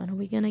speculate, like, when are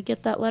we gonna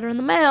get that letter in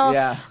the mail?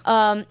 Yeah.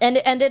 And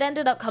it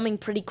ended up coming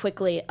pretty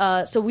quickly.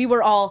 So we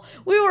were all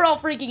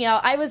freaking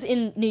out. I was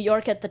in New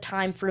York at the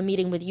time for a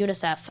meeting with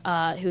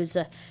UNICEF, who's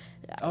a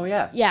oh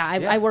yeah,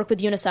 I work with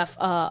UNICEF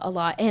a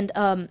lot, and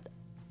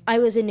I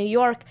was in New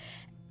York,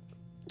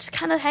 just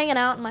kind of hanging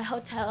out in my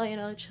hotel, you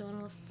know, chilling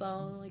on the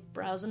phone, like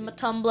browsing my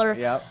Tumblr.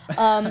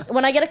 Yep.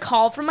 When I get a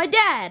call from my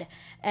dad,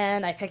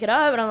 and I pick it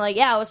up, and I'm like,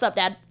 yeah, what's up,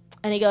 Dad?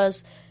 And he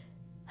goes,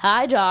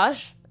 hi,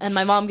 Josh. And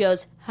my mom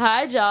goes,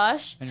 hi,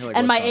 Josh. And, like,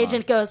 and my what's going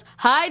agent goes,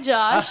 hi,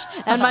 Josh.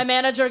 And my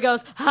manager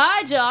goes,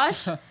 hi,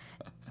 Josh.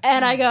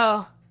 And I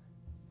go,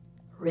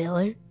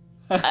 really?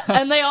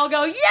 And they all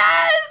go,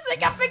 yes! I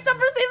got picked up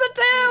for season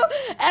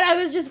 2! And I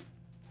was just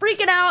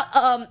freaking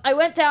out. I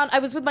went down. I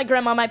was with my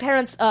grandma. My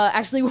parents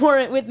actually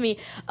weren't with me.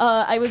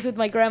 I was with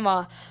my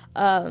grandma.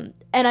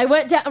 And I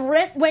went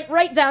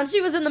right down.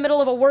 She was in the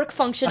middle of a work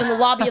function in the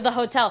lobby of the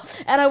hotel.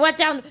 And I went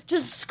down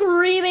just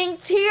screaming,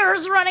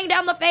 tears running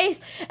down the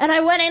face. And I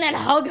went in and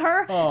hugged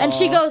her. Aww. And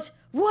she goes,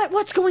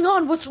 what's going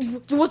on? What's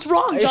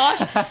wrong, Josh?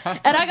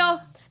 And I go,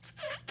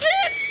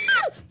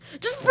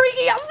 just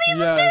freaking out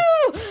season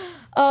 2.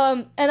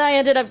 And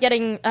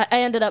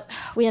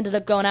we ended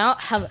up going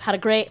out, had a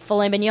great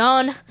filet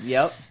mignon.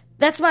 Yep.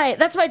 That's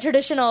my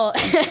traditional,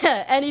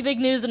 any big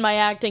news in my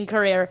acting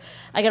career,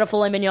 I get a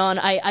filet mignon.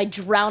 I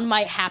drown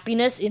my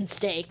happiness in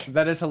steak.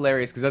 That is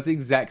hilarious, because that's the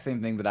exact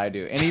same thing that I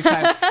do.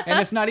 Anytime, and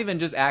it's not even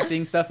just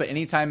acting stuff, but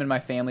anytime in my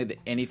family that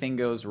anything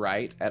goes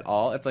right at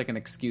all, it's like an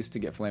excuse to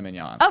get filet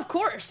mignon. Of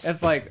course.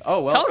 It's like,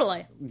 oh, well.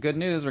 Totally. Good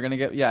news, we're going to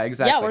get, yeah,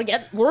 exactly.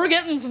 Yeah, we're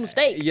getting some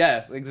steak.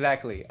 Yes,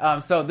 exactly.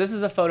 So this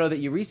is a photo that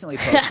you recently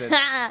posted.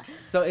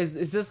 So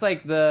is this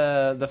like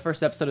the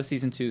first episode of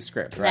season 2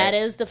 script, right? That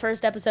is the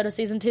first episode of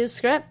season 2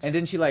 script. And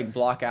didn't you like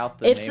block out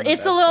the name of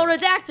It's the a little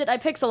episode? redacted. I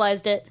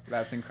pixelized it.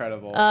 That's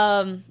incredible.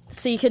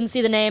 So you couldn't see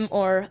the name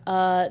or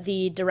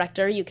the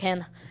director. You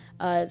can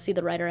see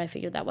the writer. I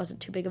figured that wasn't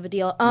too big of a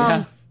deal.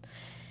 Yeah.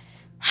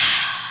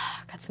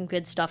 Got some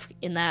good stuff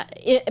in that.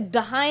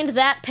 Behind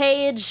that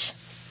page,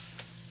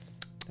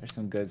 There's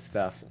some good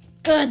stuff.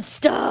 Good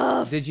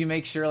stuff. Did you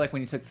make sure, like,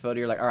 when you took the photo,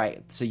 you're like, all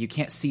right, so you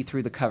can't see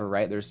through the cover,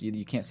 right?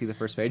 You can't see the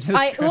first page of the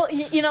script? Well,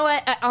 you know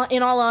what?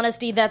 In all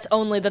honesty, that's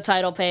only the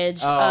title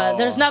page. Oh.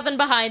 There's nothing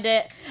behind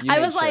it. You I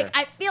made was like, sure.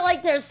 I feel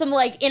like there's some,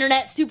 like,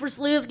 internet super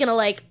sleuths gonna,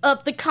 like,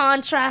 up the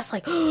contrast.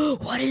 Like,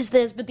 what is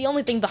this? But the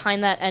only thing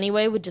behind that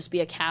anyway would just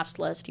be a cast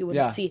list. You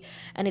wouldn't see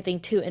anything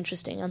too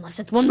interesting unless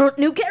it's one more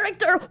new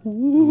character.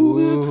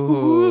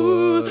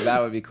 Ooh,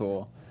 that would be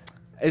cool.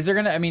 Is there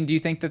gonna, do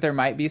you think that there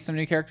might be some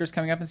new characters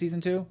coming up in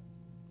season 2?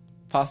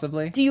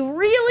 Possibly. Do you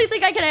really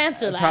think I can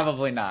answer that?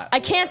 Probably not. I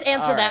can't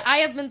answer All that. right. I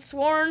have been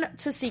sworn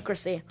to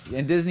secrecy.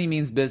 And Disney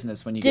means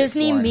business when you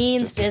Disney get sworn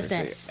means to secrecy.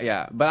 business.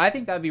 Yeah, but I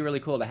think that would be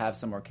really cool to have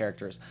some more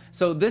characters.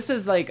 So this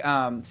is like,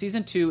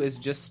 season 2 is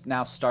just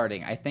now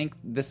starting. I think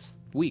this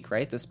week,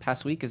 right? This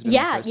past week has been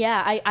Yeah, the first.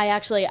 yeah. I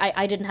actually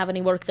didn't have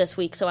any work this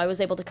week, so I was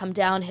able to come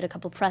down, hit a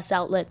couple press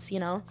outlets,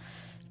 you know,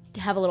 to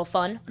have a little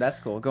fun.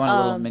 That's cool. Go on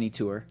a little mini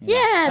tour. You know?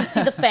 Yeah, and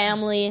see the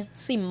family,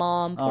 see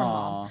Mom, poor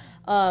Mom.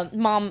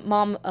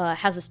 Mom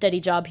has a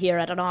steady job here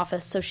at an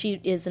office, so she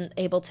isn't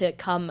able to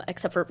come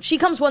except for she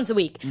comes once a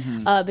week,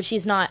 but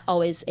she's not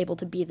always able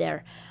to be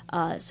there.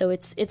 So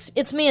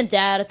it's me and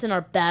Dad. It's in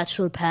our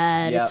bachelor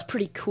pad. Yep. It's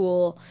pretty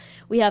cool.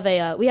 We have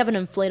an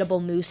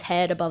inflatable moose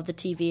head above the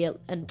TV,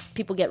 and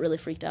people get really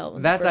freaked out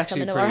when That's they first come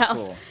actually into pretty our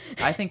house. cool.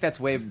 I think that's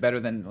way better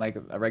than like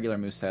a regular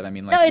moose head.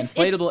 It's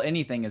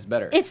anything is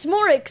better. It's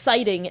more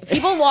exciting.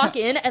 People walk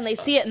in and they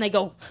see it and they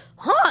go,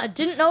 "Huh?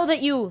 Didn't know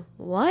that you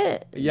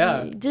what?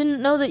 Yeah.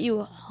 Didn't know that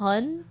you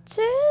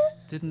hunted."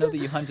 Didn't know that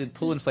you hunted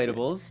pool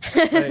inflatables.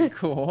 Very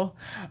cool.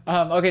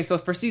 Okay, so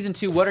for season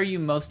 2, what are you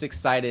most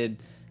excited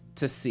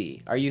to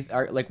see?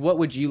 What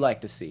would you like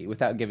to see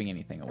without giving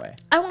anything away?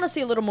 I want to see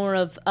a little more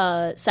of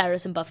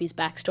Cyrus and Buffy's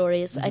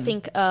backstories. I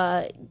think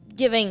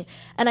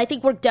and I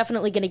think we're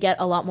definitely going to get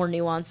a lot more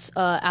nuance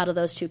out of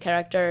those two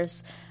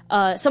characters.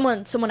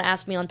 Someone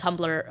asked me on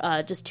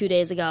Tumblr just 2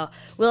 days ago,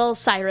 will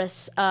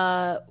Cyrus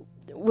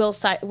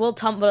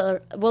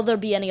will there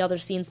be any other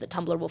scenes that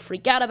Tumblr will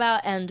freak out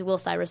about, and will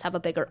Cyrus have a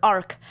bigger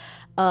arc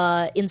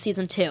in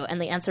season 2?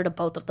 And the answer to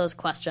both of those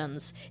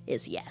questions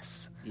is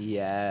yes.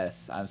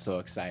 Yes, I'm so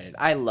excited.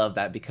 I love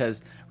that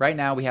because right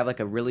now we have like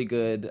a really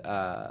good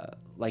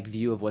like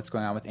view of what's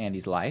going on with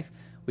Andy's life.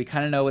 We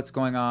kind of know what's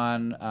going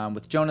on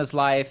with Jonah's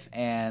life,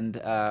 and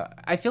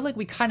I feel like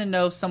we kind of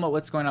know somewhat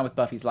what's going on with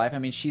Buffy's life. I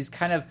mean, she's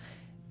kind of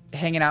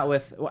hanging out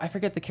with, I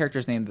forget the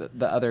character's name,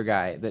 the other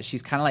guy that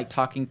she's kind of like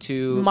talking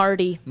to.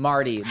 Marty.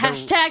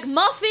 Hashtag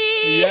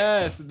Muffy!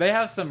 Yes, they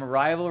have some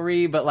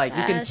rivalry, but like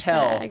you can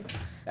tell.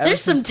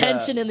 There's some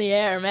tension in the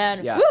air,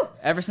 man. Yeah. Woo!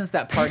 Ever since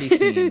that party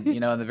scene, in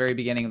the very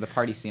beginning of the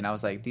party scene, I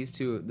was like, these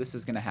two, this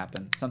is going to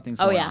happen. Something's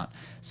going on.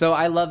 So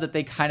I love that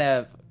they kind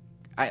of,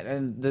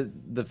 and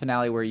the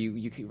finale where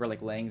you were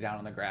like laying down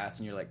on the grass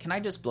and you're like, can I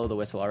just blow the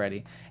whistle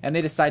already? And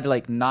they decide to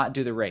like not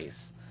do the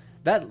race.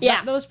 That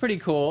was pretty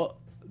cool.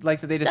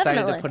 Like that they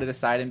decided to put it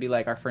aside and be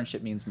like, our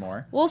friendship means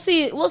more. We'll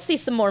see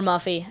some more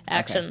Muffy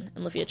action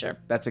in the future.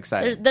 That's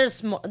exciting.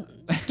 There's more.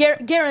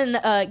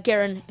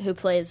 Garen who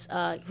plays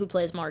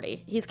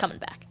Marty, he's coming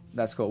back.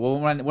 That's cool. Well,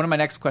 one of my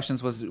next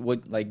questions was,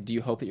 do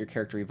you hope that your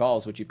character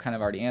evolves, which you've kind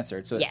of already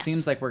answered. So it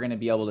seems like we're going to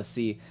be able to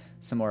see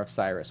some more of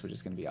Cyrus, which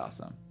is going to be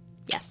awesome.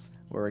 Yes.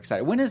 We're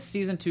excited. When is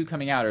season 2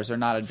 coming out, or is there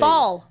not a date?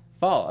 Fall.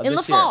 In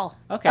the fall.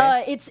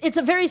 Okay. It's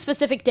a very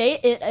specific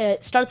date.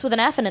 It starts with an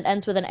F and it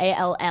ends with an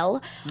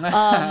ALL.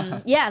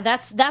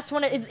 That's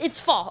when it's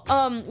fall.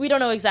 We don't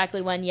know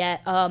exactly when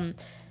yet.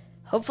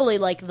 Hopefully,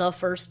 like the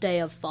first day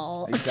of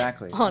fall.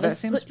 Exactly. That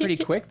seems pretty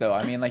quick, though.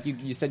 I mean, like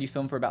you said, you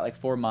filmed for about like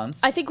 4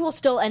 months. I think we'll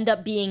still end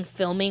up being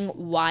filming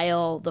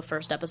while the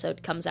first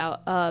episode comes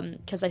out.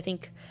 Because I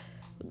think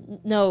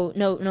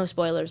no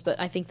spoilers, but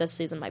I think this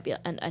season might be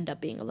end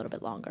up being a little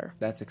bit longer.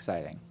 That's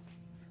exciting.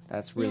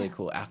 That's really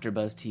cool.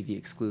 AfterBuzz TV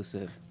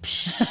exclusive.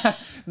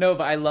 No,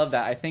 but I love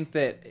that. I think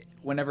that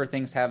whenever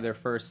things have their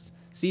first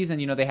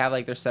season, they have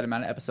like their set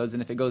amount of episodes,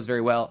 and if it goes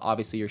very well,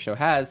 obviously your show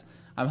has.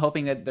 I'm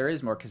hoping that there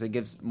is more because it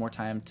gives more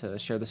time to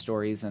share the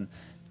stories and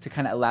to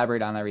kind of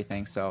elaborate on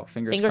everything. So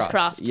fingers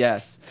crossed.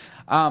 Yes.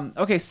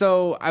 Okay,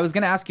 so I was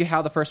going to ask you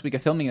how the first week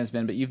of filming has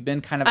been, but you've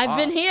been kind of I've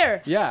been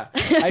here. Yeah.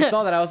 I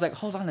saw that. I was like,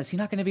 hold on, is he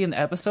not going to be in the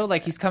episode?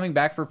 Like, he's coming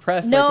back for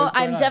press. No,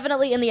 I'm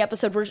definitely in the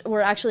episode.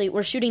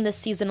 We're shooting this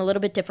season a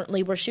little bit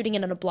differently. We're shooting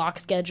it in a block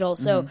schedule.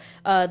 So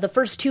the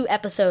first 2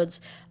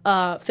 episodes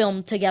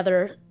filmed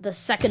together. The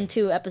second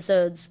 2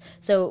 episodes,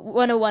 so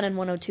 101 and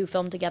 102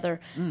 filmed together.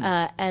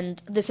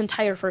 And this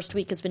entire first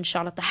week has been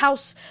shot at the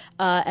house.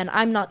 And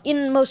I'm not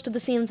in most of the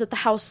scenes at the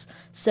house,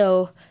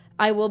 so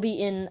I will be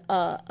in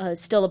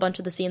still a bunch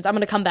of the scenes. I'm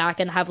going to come back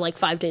and have like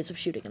 5 days of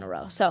shooting in a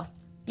row. So,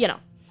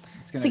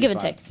 it's a give and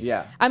take.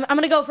 Yeah. I'm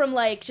going to go from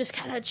like just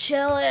kind of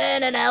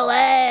chilling in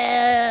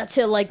LA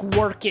to like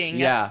working.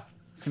 Yeah.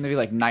 It's going to be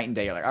like night and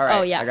day. You're like, all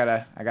right,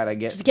 I gotta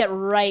get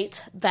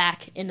right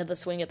back into the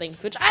swing of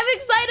things, which I'm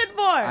excited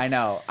for. I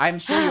know. I'm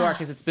sure you are,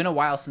 because it's been a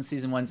while since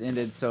season 1's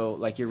ended, so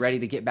like you're ready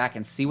to get back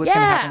and see what's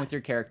going to happen with your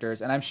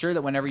characters. And I'm sure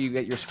that whenever you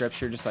get your scripts,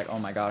 you're just like, oh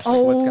my gosh,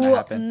 what's going to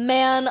happen?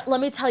 Man, let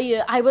me tell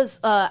you, I was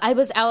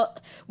out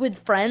with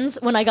friends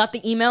when I got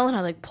the email, and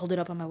I like pulled it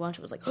up on my watch.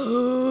 I was like,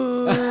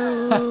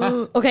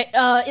 okay,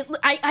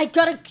 I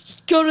gotta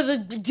go to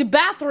the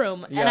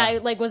bathroom, and I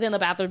like was in the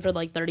bathroom for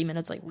like 30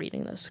 minutes, like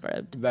reading the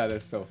script. That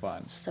is so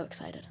fun. So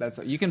excited.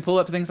 You can pull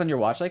up things on your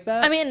watch like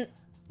that? I mean,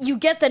 you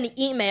get an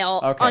email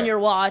on your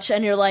watch,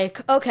 and you're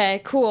like, okay,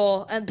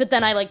 cool. But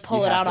then I like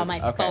pull it out on my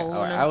phone.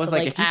 Right. I was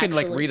like, if you can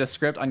like read a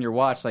script on your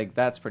watch, like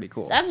that's pretty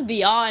cool. That's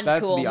beyond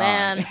cool,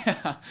 man.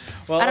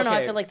 Well, I don't know.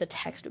 I feel like the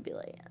text would be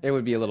like, it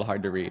would be a little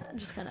hard to read.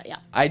 Just kind of,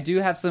 I do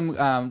have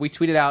some. We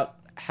tweeted out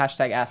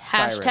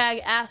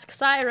 #AskCyrus.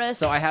 #AskCyrus.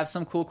 So I have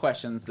some cool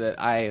questions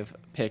that I've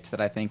picked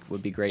that I think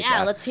would be great. Yeah, to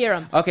ask. let's hear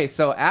them. Okay,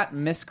 so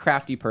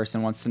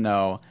 @MissCraftyPerson wants to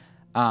know,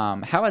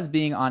 how has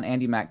being on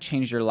Andi Mack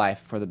changed your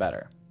life for the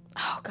better?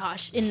 Oh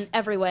gosh, in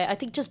every way. I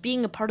think just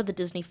being a part of the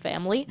Disney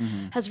family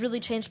has really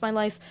changed my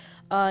life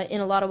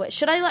in a lot of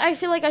ways. I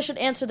feel like I should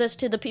answer this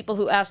to the people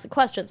who ask the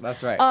questions.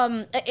 That's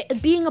right.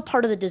 Being a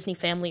part of the Disney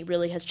family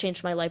really has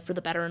changed my life for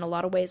the better in a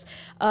lot of ways.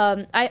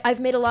 I've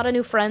made a lot of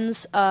new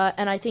friends,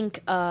 and I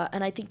think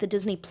the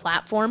Disney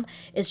platform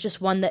is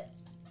just one that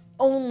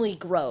only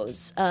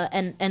grows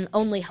and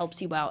only helps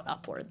you out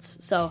upwards.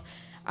 So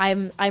I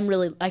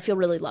feel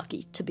really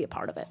lucky to be a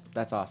part of it.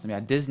 That's awesome. Yeah,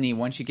 Disney.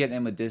 Once you get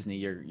in with Disney,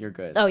 you're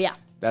good. Oh yeah,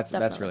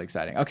 that's really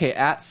exciting. Okay,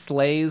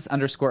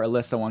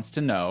 @Slays_Alyssa wants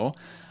to know,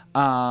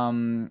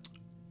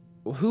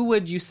 who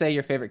would you say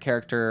your favorite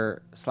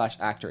character /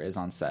 actor is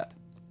on set?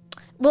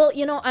 Well,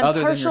 I'm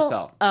other partial. Than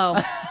yourself. Oh,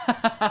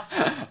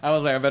 I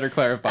was like, I better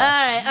clarify. All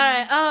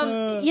right.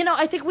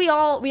 I think we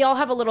all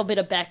have a little bit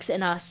of Bex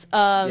in us.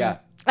 Yeah.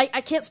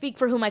 I can't speak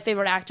for who my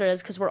favorite actor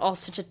is because we're all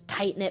such a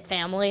tight knit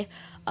family.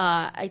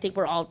 I think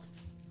we're all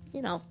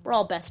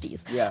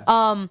besties. Yeah.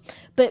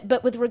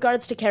 But with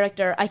regards to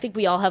character, I think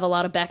we all have a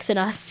lot of Bex in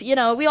us. We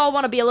all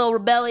want to be a little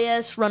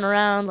rebellious, run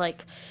around,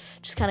 like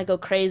just kind of go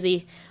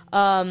crazy.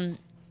 And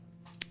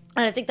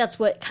I think that's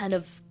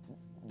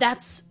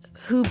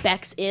who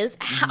Bex is.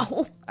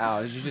 Ow.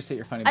 Ow, did you just hit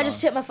your funny bone? I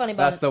just hit my funny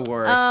bone. That's the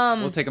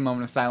worst. We'll take a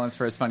moment of silence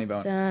for his funny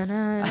bone.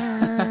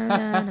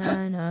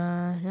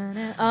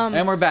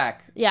 And we're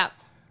back. Yeah.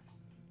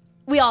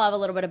 We all have a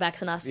little bit of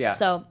Bex in us. Yeah.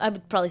 So I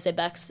would probably say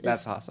Bex is...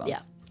 That's awesome.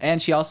 Yeah.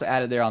 And she also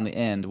added there on the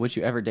end, would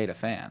you ever date a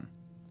fan?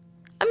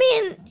 I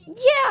mean,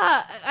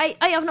 yeah,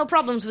 I have no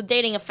problems with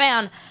dating a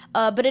fan,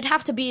 but it'd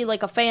have to be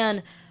like a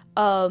fan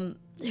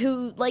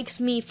who likes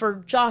me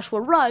for Joshua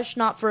Rush,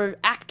 not for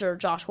actor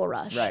Joshua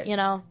Rush. Right. You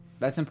know?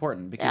 That's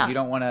important because you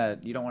don't want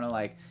to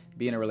like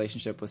be in a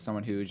relationship with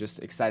someone who's just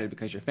excited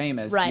because you're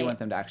famous. Right. You want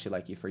them to actually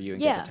like you for you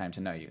and get the time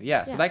to know you.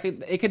 Yeah. So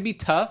it could be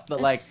tough, but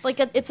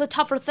it's a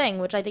tougher thing,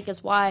 which I think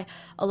is why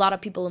a lot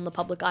of people in the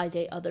public eye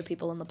date other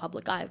people in the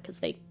public eye because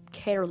they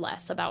care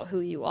less about who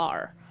you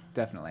are.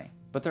 Definitely.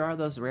 But there are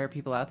those rare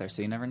people out there,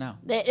 so you never know.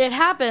 It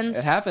happens.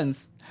 It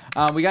happens.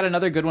 We got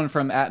another good one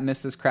from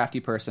 @Mrs.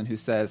 Crafty Person who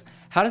says,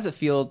 how does it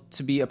feel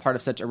to be a part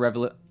of such a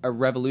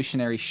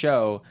revolutionary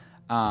show?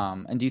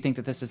 And do you think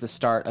that this is the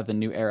start of a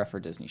new era for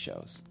Disney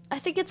shows? I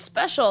think it's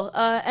special.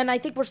 And I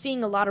think we're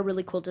seeing a lot of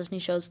really cool Disney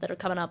shows that are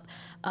coming up.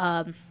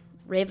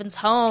 Raven's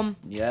Home.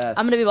 Yes.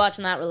 I'm going to be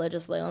watching that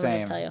religiously, let me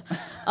just tell you.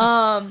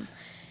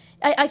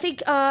 I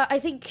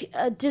think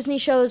Disney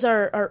shows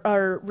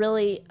are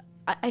really...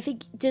 I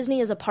think Disney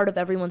is a part of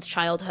everyone's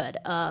childhood.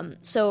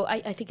 So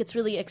I think it's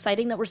really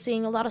exciting that we're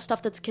seeing a lot of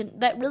stuff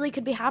that really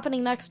could be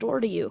happening next door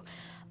to you.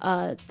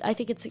 I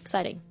think it's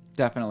exciting.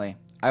 Definitely.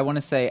 I want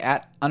to say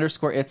 @it's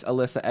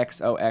Alyssa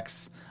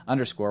XOX_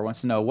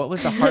 wants to know what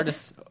was the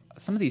hardest.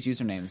 Some of these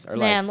usernames are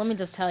Man, let me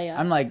just tell you.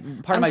 I'm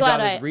like, part of my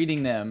job is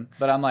reading them,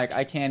 but I'm like,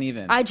 I can't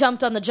even. I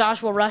jumped on the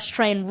Joshua Rush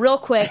train real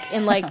quick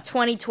in like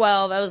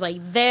 2012. I was like,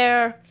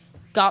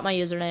 got my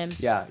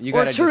usernames. Yeah, you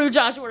got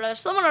Joshua Rush.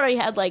 Someone already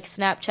had like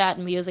Snapchat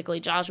and Musically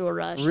Joshua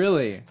Rush.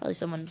 Really? Probably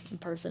someone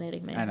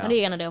impersonating me. I know. What are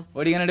you gonna do?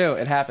 What are you gonna do?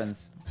 It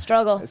happens.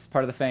 Struggle. It's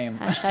part of the fame.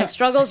 #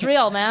 struggle's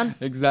real, man.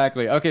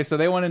 Exactly. Okay, so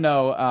they want to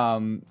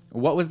know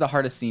what was the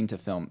hardest scene to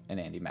film in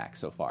Andi Mack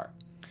so far?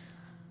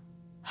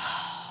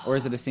 Or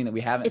is it a scene that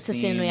we haven't seen? It's a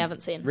scene we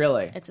haven't seen.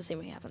 Really? It's a scene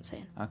we haven't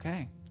seen.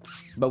 Okay.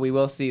 But we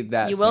will see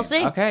that You will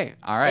see. Okay,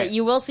 all right.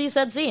 You will see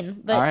said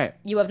scene, but all right.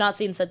 You have not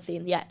seen said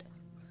scene yet.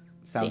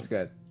 Sounds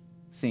good.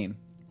 Scene.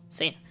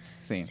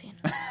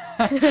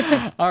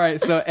 All right,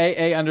 so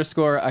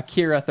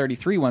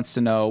 @Akira33 wants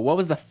to know what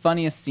was the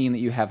funniest scene that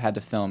you have had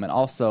to film, and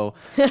also,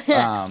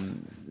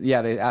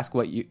 they ask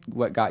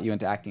what got you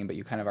into acting, but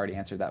you kind of already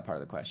answered that part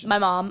of the question. My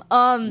mom.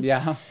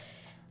 Yeah.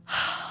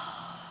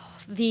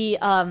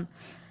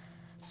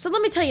 So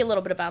let me tell you a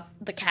little bit about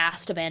the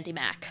cast of Andi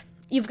Mack.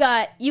 You've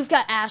got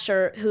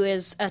Asher, who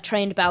is a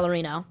trained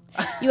ballerina.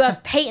 You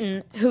have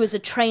Peyton, who is a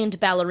trained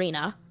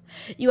ballerina.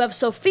 You have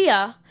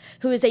Sophia,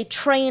 who is a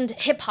trained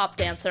hip-hop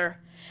dancer.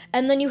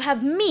 And then you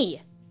have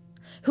me,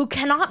 who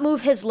cannot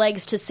move his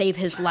legs to save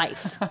his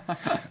life.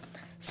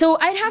 So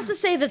I'd have to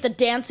say that the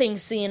dancing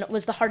scene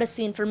was the hardest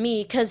scene for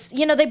me because,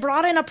 they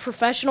brought in a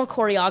professional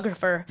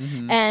choreographer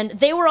and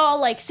they were all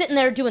like sitting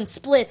there doing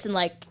splits and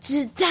like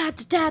da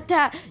da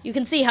da. You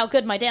can see how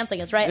good my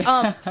dancing is, right?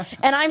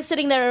 And I'm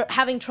sitting there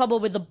having trouble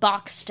with the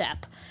box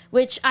step,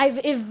 which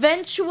I've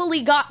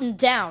eventually gotten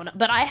down,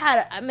 but I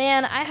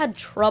had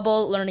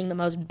trouble learning the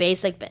most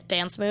basic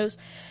dance moves.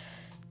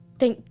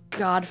 Thank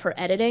God for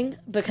editing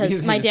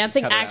because my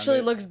dancing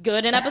actually looks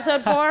good in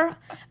episode 4.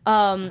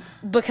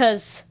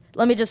 Because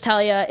let me just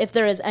tell you, if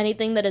there is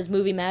anything that is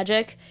movie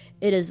magic,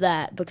 it is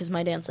that because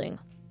my dancing.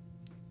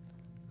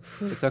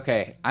 It's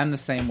okay. I'm the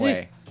same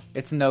way.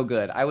 It's no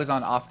good. I was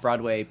on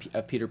Off-Broadway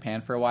of Peter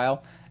Pan for a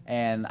while,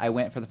 and I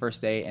went for the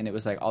first day, and it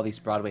was like all these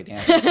Broadway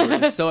dancers who were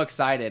just so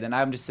excited, and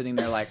I'm just sitting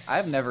there like,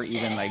 I've never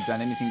even like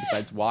done anything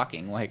besides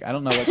walking. Like, I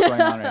don't know what's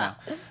going on right now.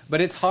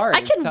 But it's hard.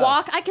 I can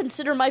walk. I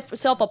consider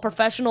myself a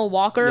professional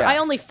walker. Yeah. I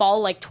only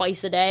fall like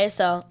twice a day,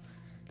 so.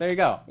 There you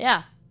go.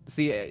 Yeah.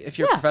 See, if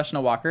you're a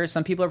professional walker,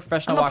 some people are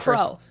professional I'm a walkers.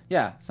 pro.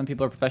 Yeah, some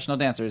people are professional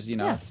dancers.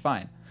 It's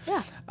fine.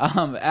 Yeah.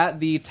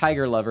 @the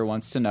Tiger Lover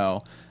wants to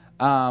know,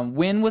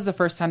 when was the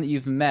first time that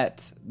you've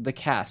met the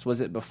cast?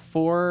 Was it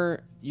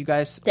before you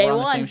guys were on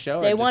the same show?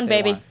 Day one,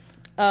 baby.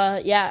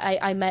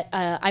 I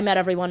met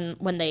everyone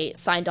when they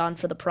signed on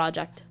for the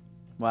project.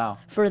 Wow.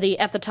 For the,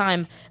 at the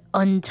time,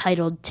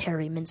 untitled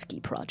Terry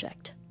Minsky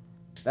project.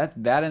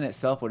 That in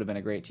itself would have been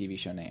a great TV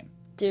show name.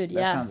 Dude,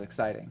 That sounds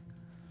exciting.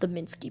 The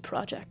Minsky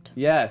Project.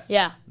 Yes.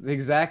 Yeah.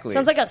 Exactly.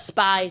 Sounds like a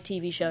spy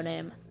TV show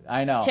name.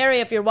 I know. Terry,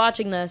 if you're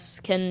watching this,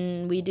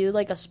 can we do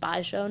like a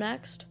spy show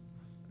next?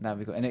 That'd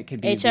be cool. And it could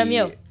be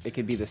HMU. It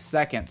could be the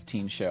second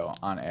teen show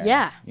on air.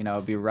 Yeah.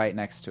 It'd be right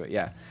next to it.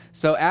 Yeah.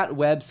 So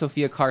 @Web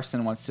Sophia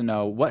Carson wants to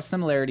know what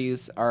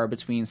similarities are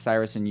between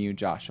Cyrus and you,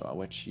 Joshua,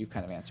 which you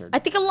kind of answered. I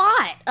think a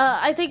lot.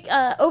 I think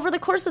over the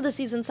course of the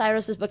season,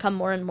 Cyrus has become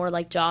more and more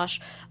like Josh.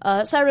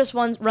 Cyrus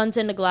runs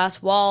into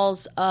glass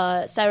walls.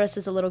 Cyrus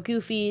is a little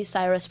goofy.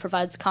 Cyrus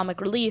provides comic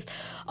relief.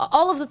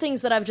 All of the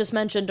things that I've just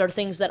mentioned are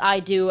things that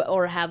I do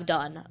or have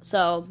done.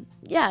 So,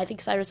 yeah, I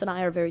think Cyrus and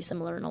I are very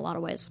similar in a lot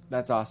of ways.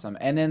 That's awesome.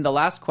 And then the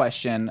last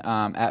question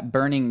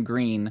 @Burning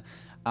Green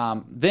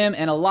them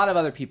and a lot of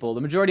other people,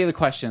 the majority of the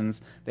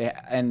questions,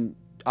 and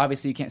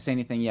obviously you can't say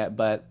anything yet,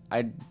 but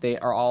they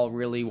are all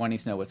really wanting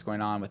to know what's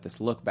going on with this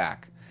look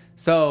back.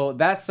 So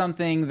that's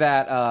something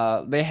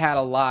that they had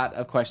a lot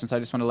of questions, so I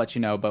just want to let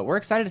you know. But we're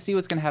excited to see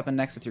what's going to happen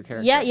next with your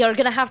character. Yeah, you're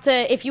going to have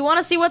to, if you want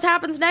to see what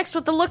happens next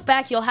with the look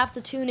back, you'll have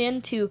to tune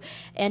in to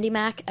Andi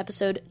Mack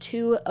episode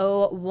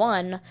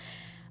 201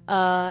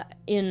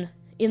 in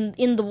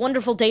the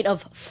wonderful date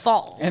of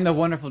fall. In the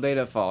wonderful date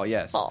of fall,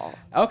 yes. Fall.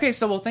 Okay,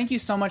 so thank you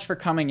so much for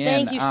coming in.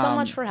 Thank you so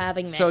much for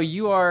having me. So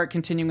you are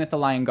continuing with the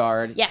Lion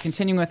Guard. Yes.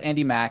 Continuing with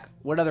Andi Mack.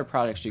 What other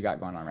projects you got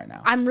going on right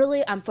now?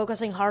 I'm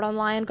focusing hard on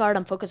Lion Guard.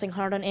 I'm focusing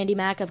hard on Andi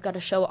Mack. I've got a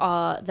show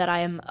that I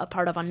am a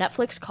part of on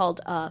Netflix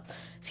called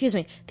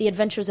The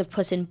Adventures of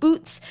Puss in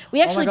Boots.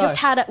 We actually just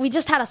had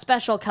a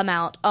special come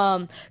out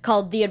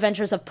called The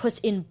Adventures of Puss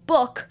in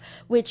Book,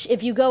 which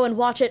if you go and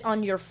watch it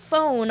on your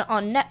phone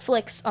on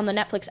Netflix, on the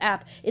Netflix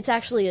app, it's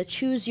actually a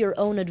choose your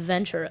own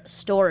adventure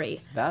story.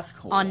 That's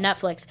cool. On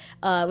Netflix,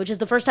 which is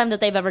the first time that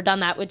they've ever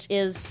done that, which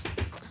is,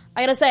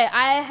 I gotta say,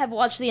 I have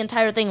watched the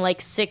entire thing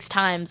like 6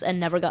 times and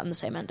never gotten the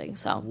same ending.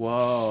 So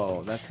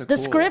whoa, that's so cool.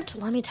 The script,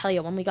 let me tell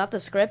you, when we got the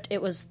script,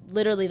 it was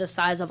literally the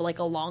size of like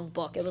a long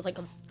book. It was like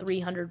a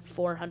 300,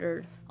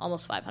 400,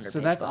 almost 500 So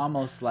page that's book.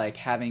 Almost like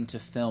having to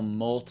film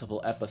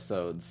multiple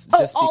episodes. Oh,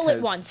 just all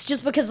at once.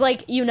 Just because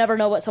like you never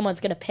know what someone's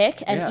gonna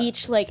pick, and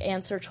each like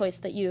answer choice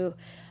that you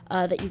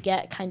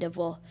get kind of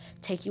will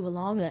take you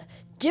along a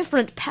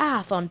different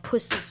path on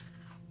Puss's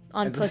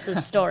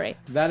story.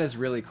 That is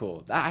really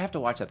cool. I have to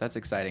watch that. That's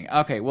exciting.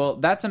 Okay, well,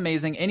 that's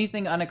amazing.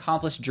 Anything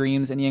unaccomplished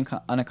dreams? Any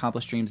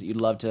unaccomplished dreams that you'd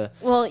love to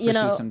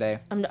pursue someday?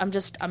 I'm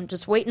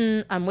just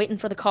waiting. I'm waiting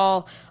for the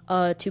call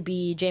to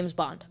be James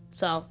Bond.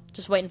 So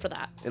just waiting for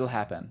that. It'll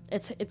happen.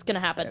 It's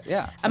gonna happen.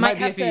 Yeah. I might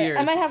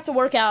have to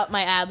work out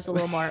my abs a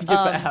little more. Get the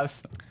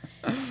abs.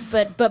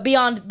 But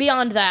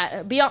beyond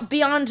that, beyond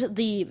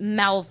the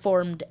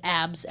malformed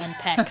abs and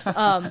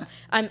pecs,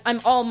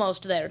 I'm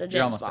almost there to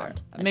James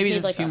Bond. Maybe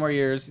just a few more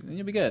years, and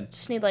you'll be good.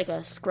 Just need like a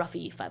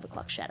scruffy 5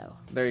 o'clock shadow.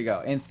 There you go.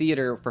 In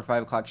theater for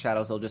 5 o'clock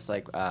shadows, they'll just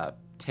like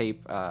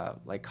tape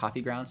like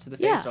coffee grounds to the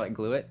face or like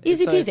glue it.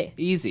 Easy peasy.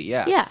 Easy,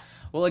 yeah. Yeah.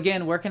 Well,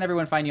 again, where can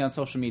everyone find you on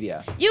social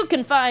media? You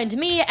can find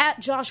me at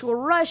Joshua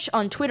Rush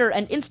on Twitter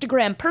and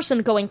Instagram,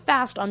 Person Going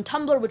Fast on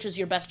Tumblr, which is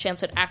your best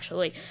chance at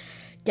actually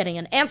getting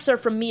an answer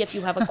from me if you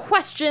have a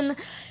question.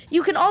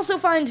 You can also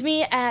find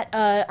me at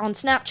on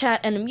Snapchat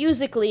and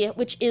Musical.ly,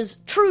 which is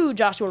true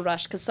Joshua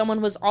Rush, because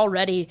someone was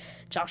already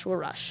Joshua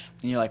Rush.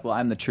 And you're like, well,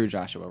 I'm the true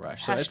Joshua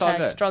Rush. So it's all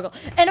good. Struggle.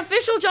 And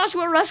official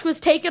Joshua Rush was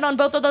taken on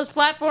both of those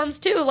platforms,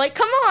 too. Like,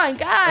 come on,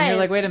 guys. And you're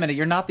like, wait a minute,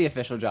 you're not the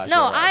official Joshua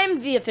Rush. No,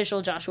 I'm the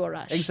official Joshua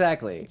Rush.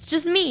 Exactly. It's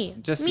just me.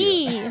 Just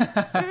me.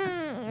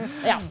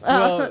 Yeah.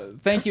 Well,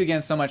 thank you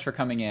again so much for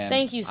coming in.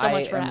 Thank you so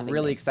much for having me. I'm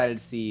really excited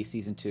to see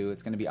season 2.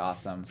 It's going to be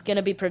awesome. It's going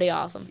to be pretty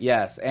awesome.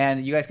 Yes,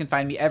 and you guys can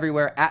find me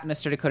everywhere at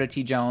Mr. Dakota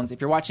T. Jones.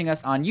 If you're watching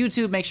us on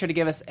YouTube, make sure to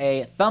give us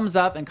a thumbs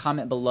up and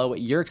comment below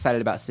what you're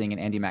excited about seeing in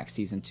Andi Mack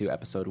Season 2,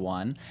 Episode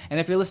 1. And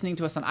if you're listening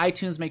to us on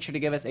iTunes, make sure to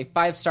give us a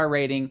 5-star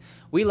rating.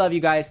 We love you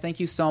guys. Thank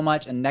you so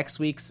much. And next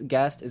week's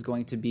guest is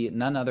going to be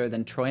none other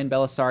than Troian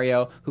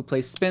Bellisario, who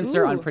plays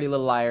Spencer on Pretty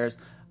Little Liars.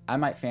 I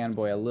might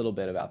fanboy a little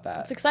bit about that.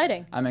 It's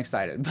exciting. I'm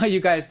excited. But you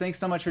guys, thanks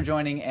so much for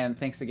joining, and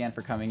thanks again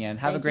for coming in.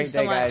 Have a great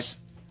day, guys.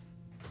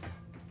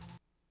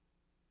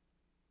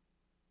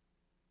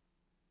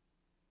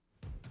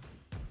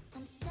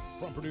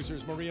 From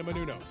producers Maria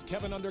Menounos,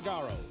 Kevin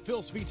Undergaro, Phil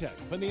Svitek,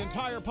 and the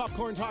entire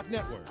Popcorn Talk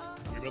Network,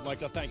 we would like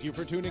to thank you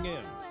for tuning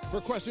in. For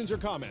questions or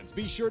comments,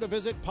 be sure to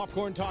visit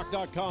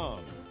popcorntalk.com.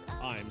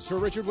 I'm Sir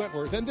Richard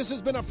Wentworth, and this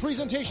has been a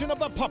presentation of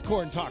the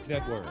Popcorn Talk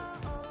Network.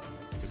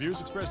 The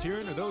views expressed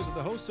herein are those of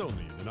the hosts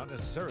only and do not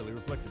necessarily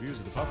reflect the views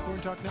of the Popcorn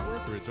Talk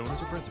Network or its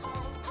owners or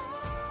principals.